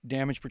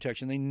damage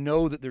protection. They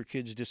know that their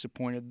kid's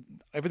disappointed.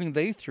 Everything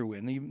they threw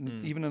in,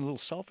 even a little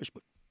selfish,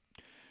 but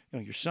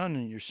your son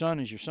is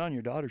your son,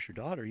 your daughter's your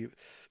daughter. You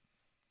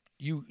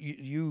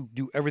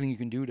do everything you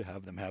can do to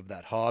have them have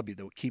that hobby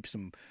that keeps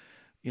them,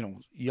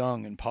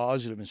 young and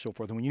positive and so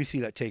forth. And when you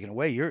see that taken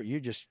away, you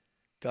just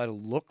got to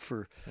look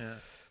for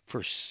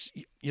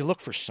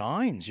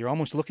signs. You're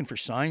almost looking for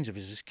signs of,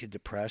 is this kid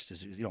depressed?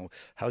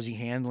 How's he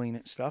handling it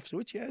and stuff? So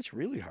it's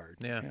really hard.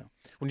 Yeah.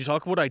 When you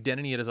talk about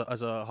identity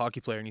as a hockey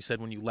player, and you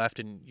said when you left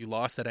and you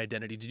lost that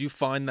identity, did you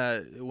find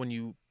that when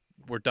you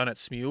were done at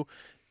SMU,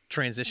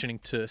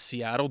 transitioning to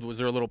Seattle, was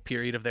there a little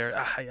period of there,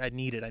 I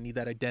need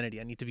that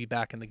identity, I need to be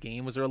back in the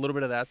game? Was there a little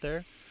bit of that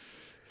there?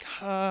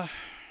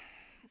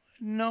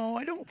 No,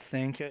 I don't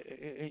think.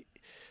 I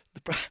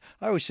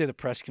always say the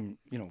press can,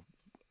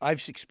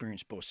 I've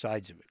experienced both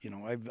sides of it.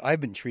 I've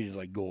been treated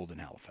like gold in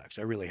Halifax.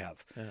 I really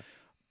have. Yeah.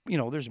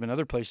 There's been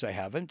other places I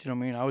haven't.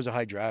 I was a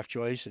high draft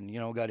choice and,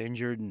 got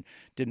injured and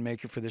didn't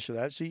make it for this or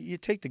that. So you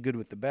take the good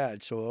with the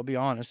bad. So I'll be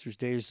honest, there's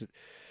days that,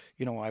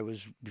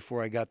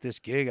 before I got this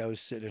gig, I was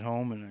sitting at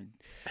home and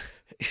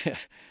I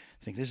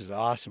think this is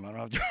awesome. I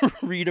don't have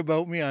to read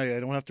about me. I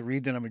don't have to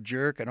read that I'm a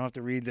jerk. I don't have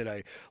to read that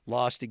I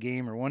lost a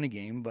game or won a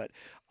game, but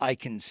I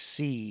can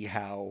see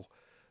how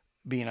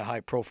being a high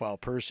profile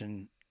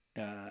person,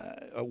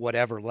 at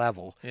whatever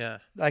level,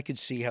 I could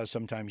see how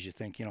sometimes you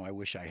think, I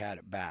wish I had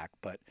it back,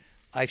 but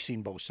I've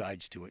seen both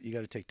sides to it. You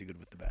got to take the good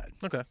with the bad.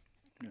 Okay.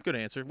 Good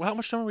answer. Well, how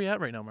much time are we at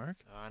right now, Mark?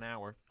 An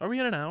hour. Are we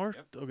at an hour?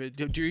 Yep. Okay.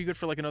 Are you good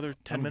for like another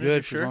 10 I'm minutes?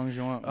 good Sure. as long as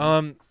you want.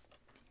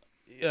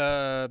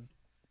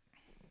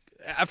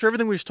 After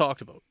everything we just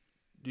talked about,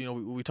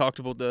 we talked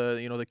about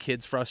the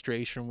kids'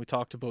 frustration. We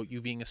talked about you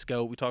being a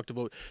scout. We talked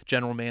about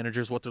general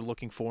managers, what they're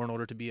looking for in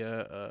order to be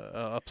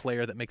a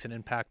player that makes an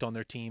impact on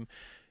their team.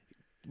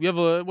 We have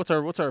what's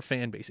our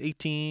fan base?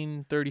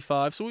 18,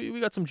 35. So we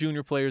got some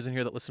junior players in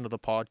here that listen to the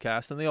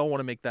podcast, and they all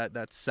want to make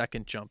that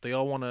second jump. They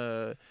all want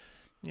to,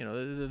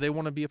 they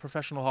want to be a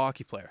professional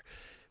hockey player.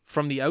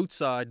 From the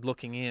outside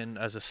looking in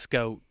as a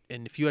scout,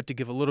 and if you had to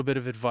give a little bit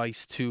of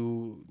advice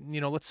to,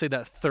 let's say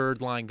that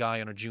third line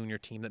guy on a junior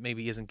team that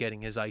maybe isn't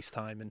getting his ice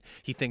time and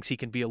he thinks he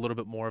can be a little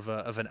bit more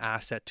of an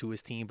asset to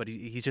his team, but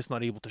he's just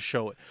not able to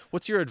show it.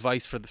 What's your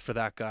advice for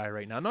that guy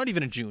right now? Not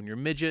even a junior,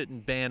 midget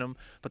and bantam,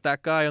 but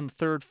that guy on the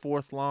third,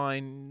 fourth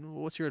line.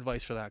 What's your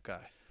advice for that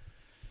guy?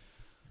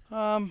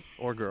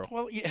 Or girl?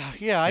 Well,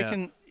 yeah. I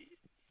can.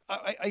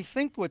 I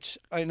think the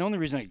only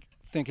reason I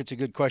think it's a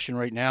good question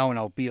right now, and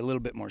I'll be a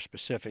little bit more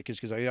specific, is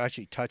because I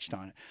actually touched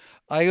on it.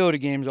 I go to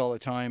games all the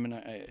time, and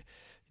it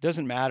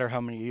doesn't matter how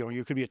many,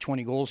 you could be a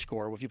 20-goal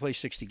scorer. Well, if you play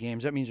 60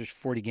 games, that means there's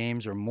 40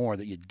 games or more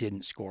that you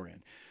didn't score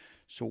in.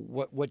 So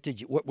what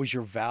was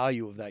your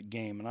value of that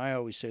game? And I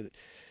always say that,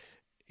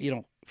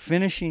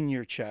 finishing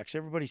your checks,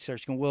 everybody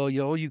starts going, well,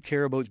 all you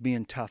care about is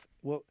being tough.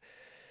 Well,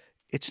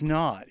 it's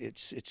not.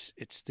 It's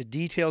the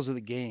details of the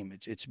game.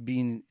 It's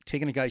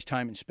taking a guy's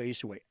time and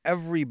space away.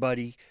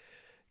 Everybody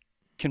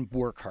can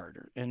work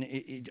harder, and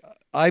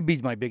my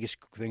biggest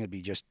thing would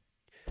be just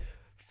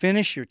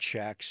finish your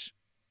checks,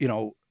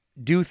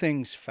 do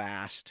things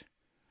fast,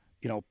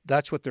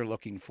 that's what they're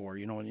looking for,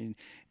 and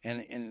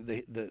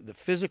the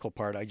physical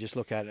part, I just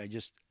look at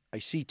it, I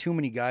see too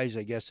many guys,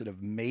 I guess, that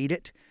have made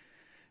it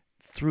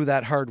through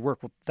that hard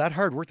work. Well, that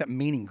hard work, that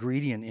main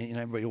ingredient in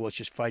everybody, well, it's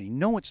just fighting.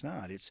 No, it's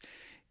not. It's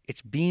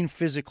being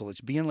physical.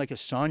 It's being like a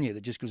Sonya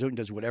that just goes out and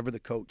does whatever the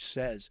coach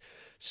says.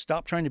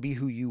 Stop trying to be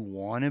who you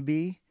want to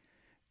be,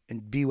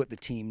 and be what the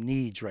team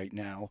needs right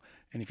now.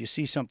 And if you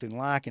see something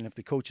lacking, if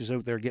the coach is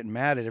out there getting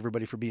mad at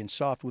everybody for being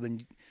soft, well,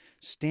 then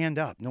stand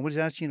up. Nobody's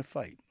asking you to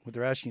fight. What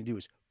they're asking you to do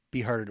is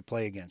be harder to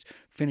play against.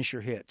 Finish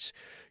your hits.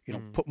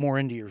 Put more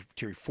into your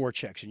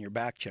forechecks and your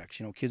back checks.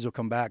 Kids will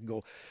come back and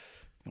go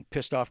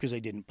pissed off because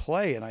they didn't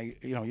play. And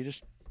you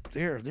just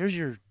there's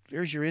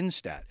your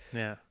in-stat.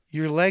 Yeah.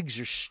 Your legs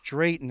are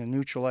straight in the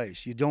neutral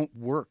ice. You don't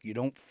work. You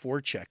don't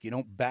forecheck. You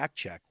don't back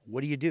check.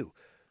 What do?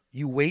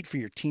 You wait for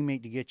your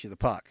teammate to get you the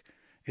puck.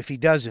 If he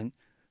doesn't,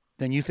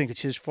 then you think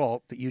it's his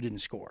fault that you didn't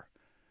score.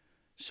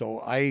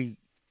 So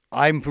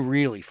I'm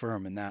really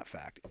firm in that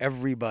fact.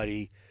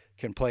 Everybody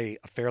can play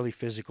a fairly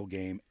physical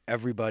game.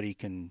 Everybody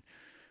can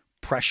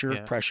pressure.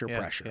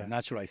 And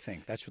that's what I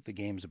think. That's what the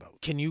game's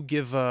about. Can you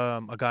give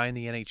a guy in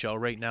the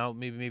NHL right now,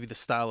 maybe the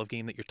style of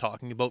game that you're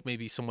talking about,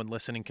 maybe someone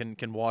listening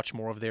can watch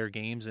more of their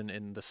games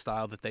and the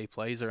style that they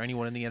play? Is there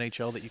anyone in the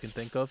NHL that you can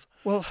think of?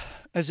 Well,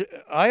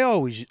 I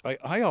always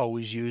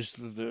use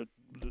the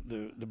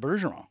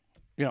Bergeron.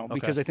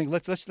 Because I think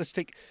let's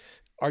take.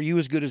 Are you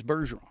as good as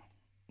Bergeron?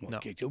 Well, no.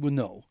 Okay, well,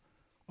 no.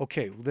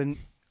 Okay, well, then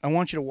I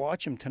want you to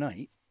watch him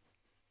tonight,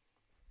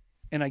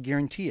 and I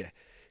guarantee you,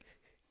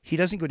 he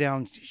doesn't go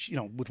down,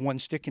 with one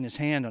stick in his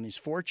hand on his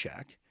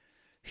forecheck.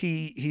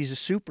 He's a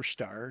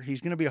superstar.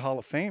 He's going to be a Hall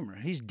of Famer.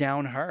 He's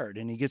down hard,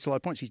 and he gets a lot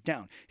of points. He's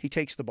down. He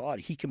takes the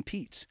body. He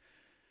competes.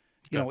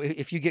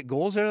 If you get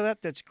goals out of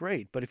that, that's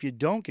great. But if you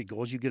don't get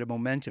goals, you get a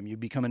momentum. You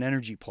become an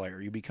energy player.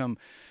 You become,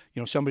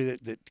 somebody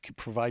that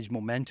provides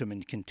momentum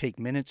and can take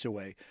minutes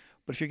away.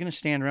 But if you're going to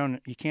stand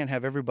around, you can't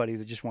have everybody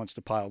that just wants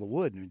to pile the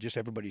wood and just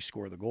everybody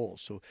score the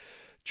goals. So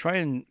try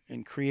and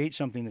create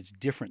something that's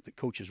different that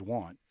coaches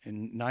want.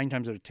 And 9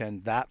 times out of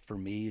 10, that for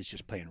me is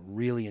just playing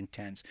really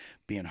intense,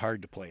 being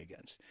hard to play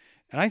against.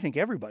 And I think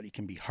everybody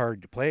can be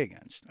hard to play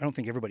against. I don't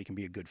think everybody can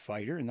be a good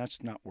fighter, and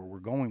that's not where we're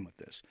going with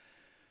this.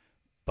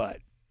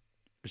 But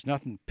there's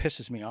nothing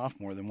pisses me off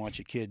more than watch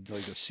a kid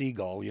like a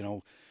seagull,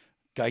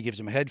 guy gives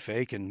him a head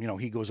fake and,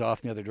 he goes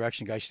off in the other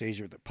direction, guy stays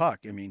there with the puck.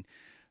 I mean,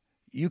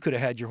 you could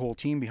have had your whole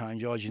team behind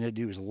you. All you need to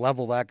do is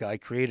level that guy,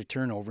 create a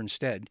turnover.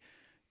 Instead,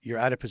 you're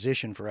out of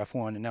position for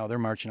F1, and now they're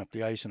marching up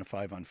the ice in a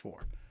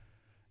 5-on-4.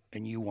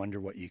 And you wonder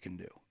what you can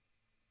do.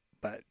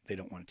 But they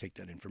don't want to take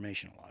that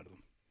information, a lot of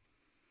them.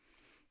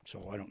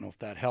 So I don't know if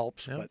that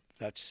helps, but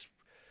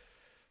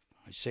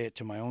I say it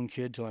to my own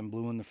kid till I'm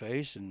blue in the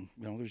face, and,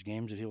 there's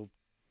games that he'll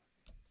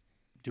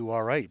do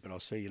all right, but I'll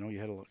say,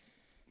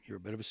 you're a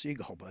bit of a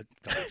seagull, bud,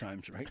 a couple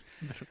times, right?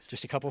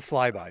 Just a couple of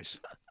flybys,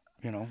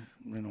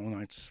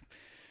 it's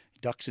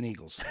ducks and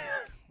eagles.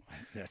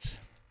 That's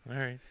all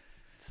right.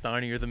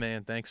 Steiny, you're the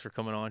man. Thanks for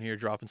coming on here,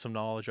 dropping some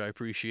knowledge. I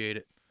appreciate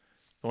it.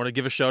 I want to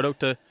give a shout out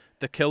to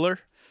the killer.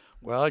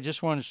 Well, I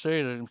just wanted to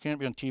say that it can't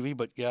be on TV,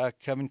 but yeah,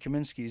 Kevin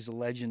Kaminsky is a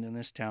legend in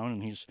this town,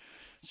 and he's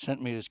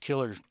sent me his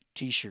killer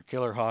T-shirt,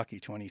 Killer Hockey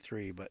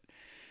 23. But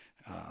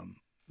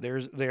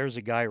there's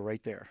a guy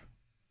right there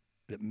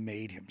that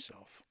made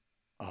himself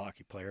a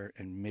hockey player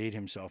and made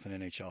himself an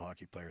NHL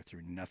hockey player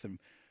through nothing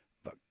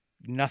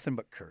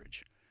but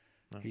courage.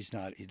 No. He's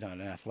not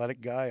an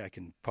athletic guy. I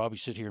can probably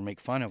sit here and make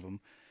fun of him.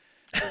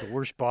 The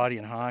worst body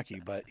in hockey,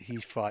 but he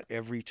fought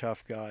every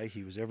tough guy.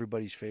 He was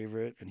everybody's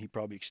favorite, and he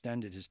probably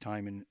extended his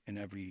time in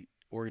every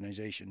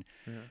organization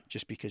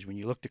just because when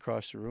you looked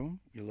across the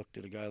room, you looked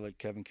at a guy like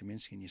Kevin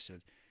Kaminski and you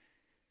said,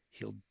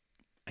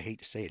 I hate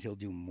to say it, he'll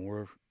do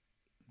more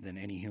than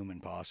any human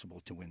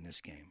possible to win this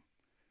game.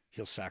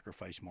 He'll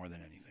sacrifice more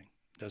than anything.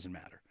 Doesn't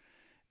matter.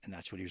 And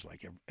that's what he was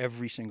like.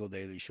 Every single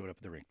day that he showed up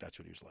at the rink, that's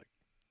what he was like.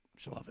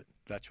 So love it.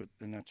 That's what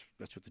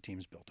the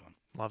team's built on.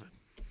 Love it.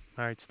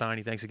 All right,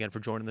 Steiny, thanks again for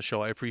joining the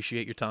show. I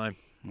appreciate your time.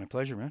 My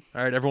pleasure, man.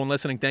 All right, everyone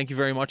listening, thank you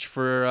very much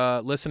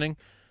for listening.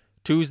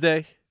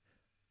 Tuesday,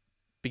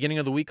 beginning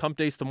of the week, hump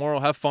days tomorrow.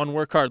 Have fun,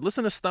 work hard.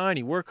 Listen to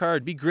Steiny, work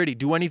hard, be gritty,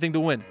 do anything to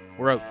win.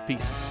 We're out.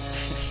 Peace.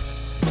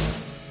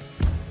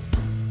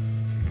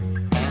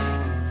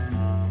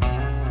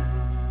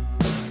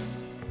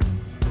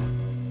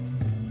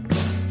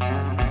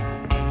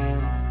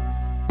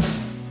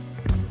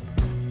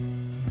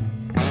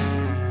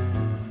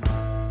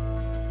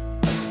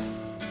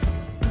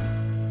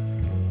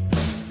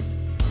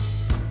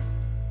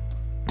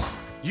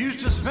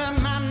 Used to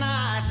spend my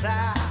nights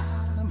out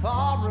in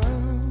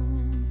ballroom.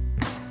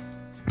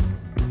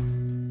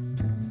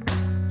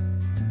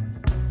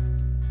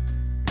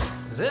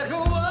 Liquor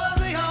was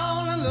the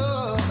only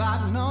love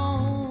I'd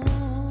known.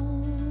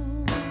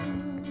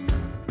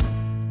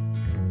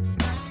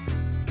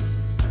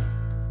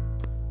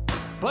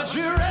 But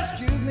you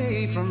rescued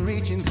me from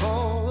reaching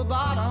for the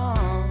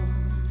bottom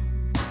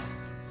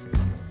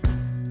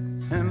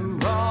and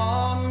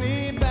brought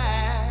me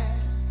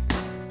back,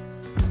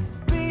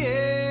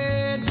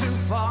 being too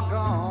far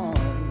gone.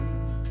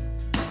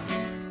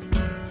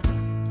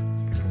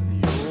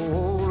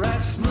 You're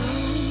as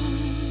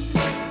smooth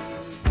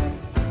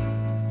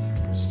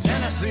as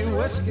Tennessee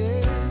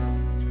whiskey.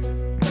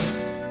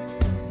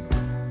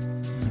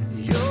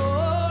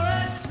 You're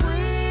as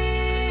sweet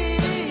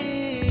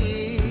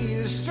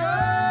as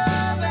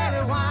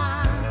strawberry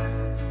wine.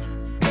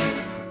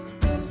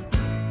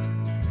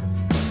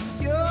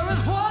 You're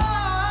as warm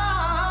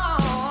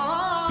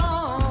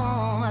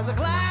as a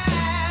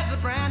glass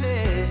of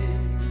brandy.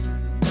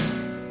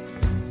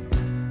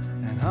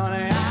 And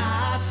honey,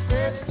 I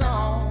stay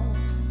strong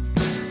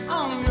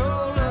on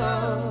your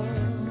love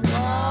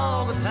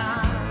all the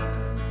time.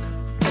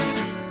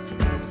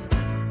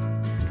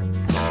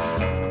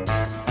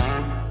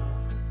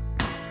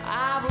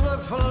 I've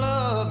looked for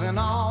love in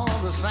all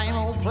the same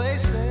old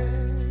places.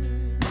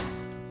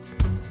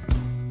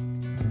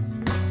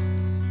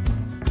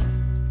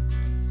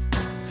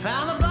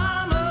 Found the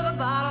bottom of the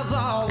bottle's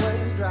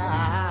always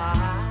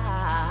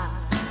dry.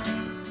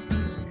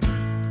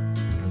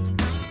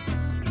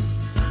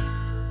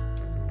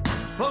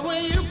 But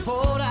when you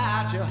poured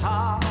out your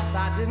heart,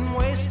 I didn't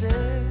waste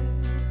it.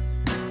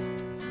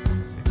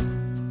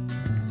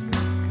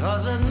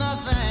 'Cause there's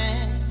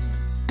nothing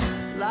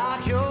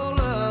like your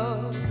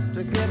love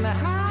to get me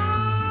high.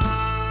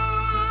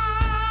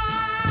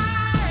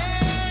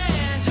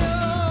 And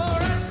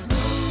you're as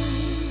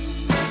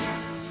smooth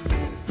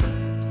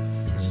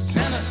as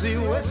Tennessee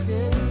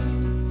whiskey.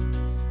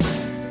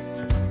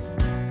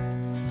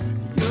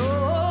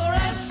 You're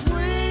as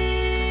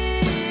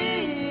sweet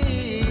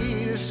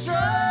as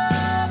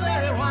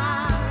strawberry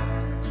wine.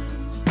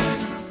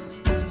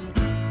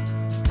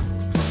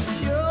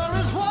 You're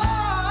as warm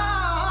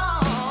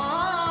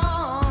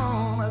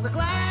as a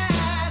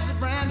glass of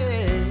brandy.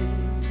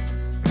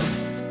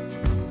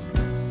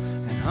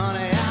 And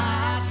honey,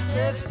 I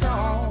stay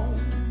strong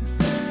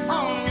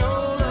on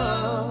your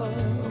love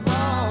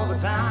all the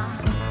time.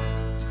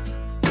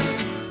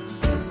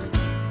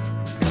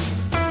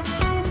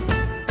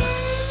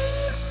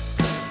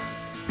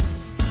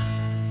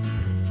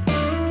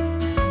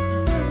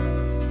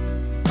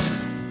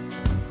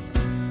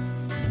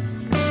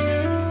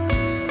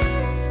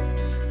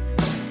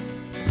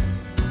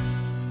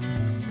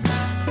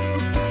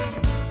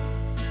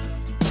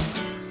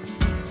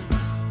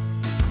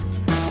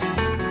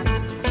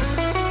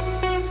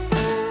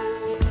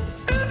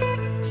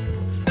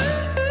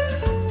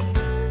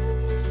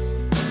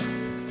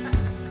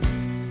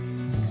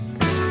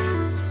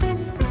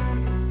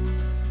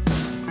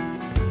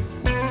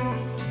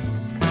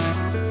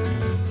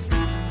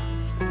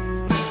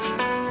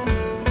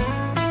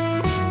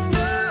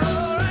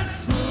 You're as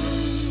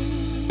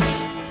smooth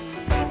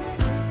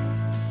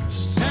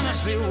as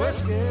Tennessee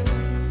whiskey.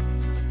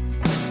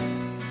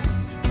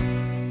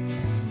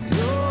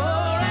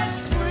 You're as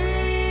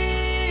sweet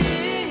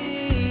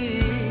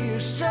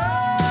as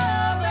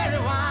strawberry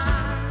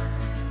wine.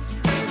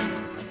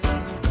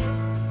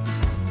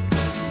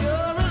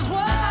 You're as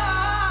warm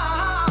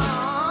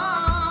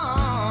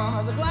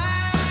as a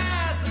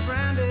glass of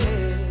brandy.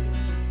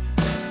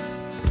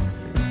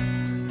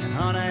 And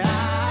honey, I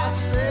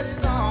stay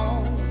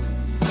strong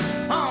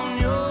on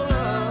your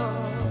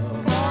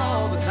love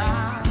all the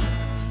time.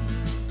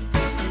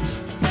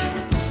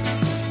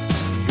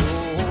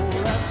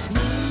 You're as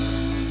smooth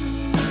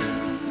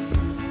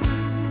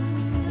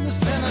as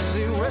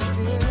Tennessee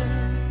whiskey.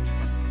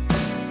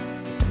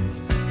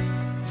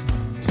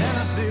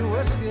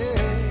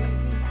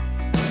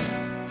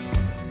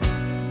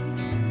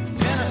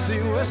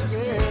 Tennessee whiskey.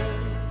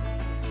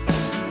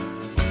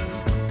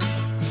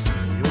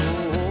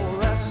 You're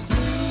that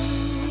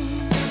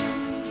sweet,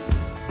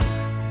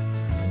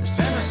 this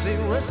Tennessee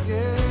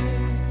whiskey.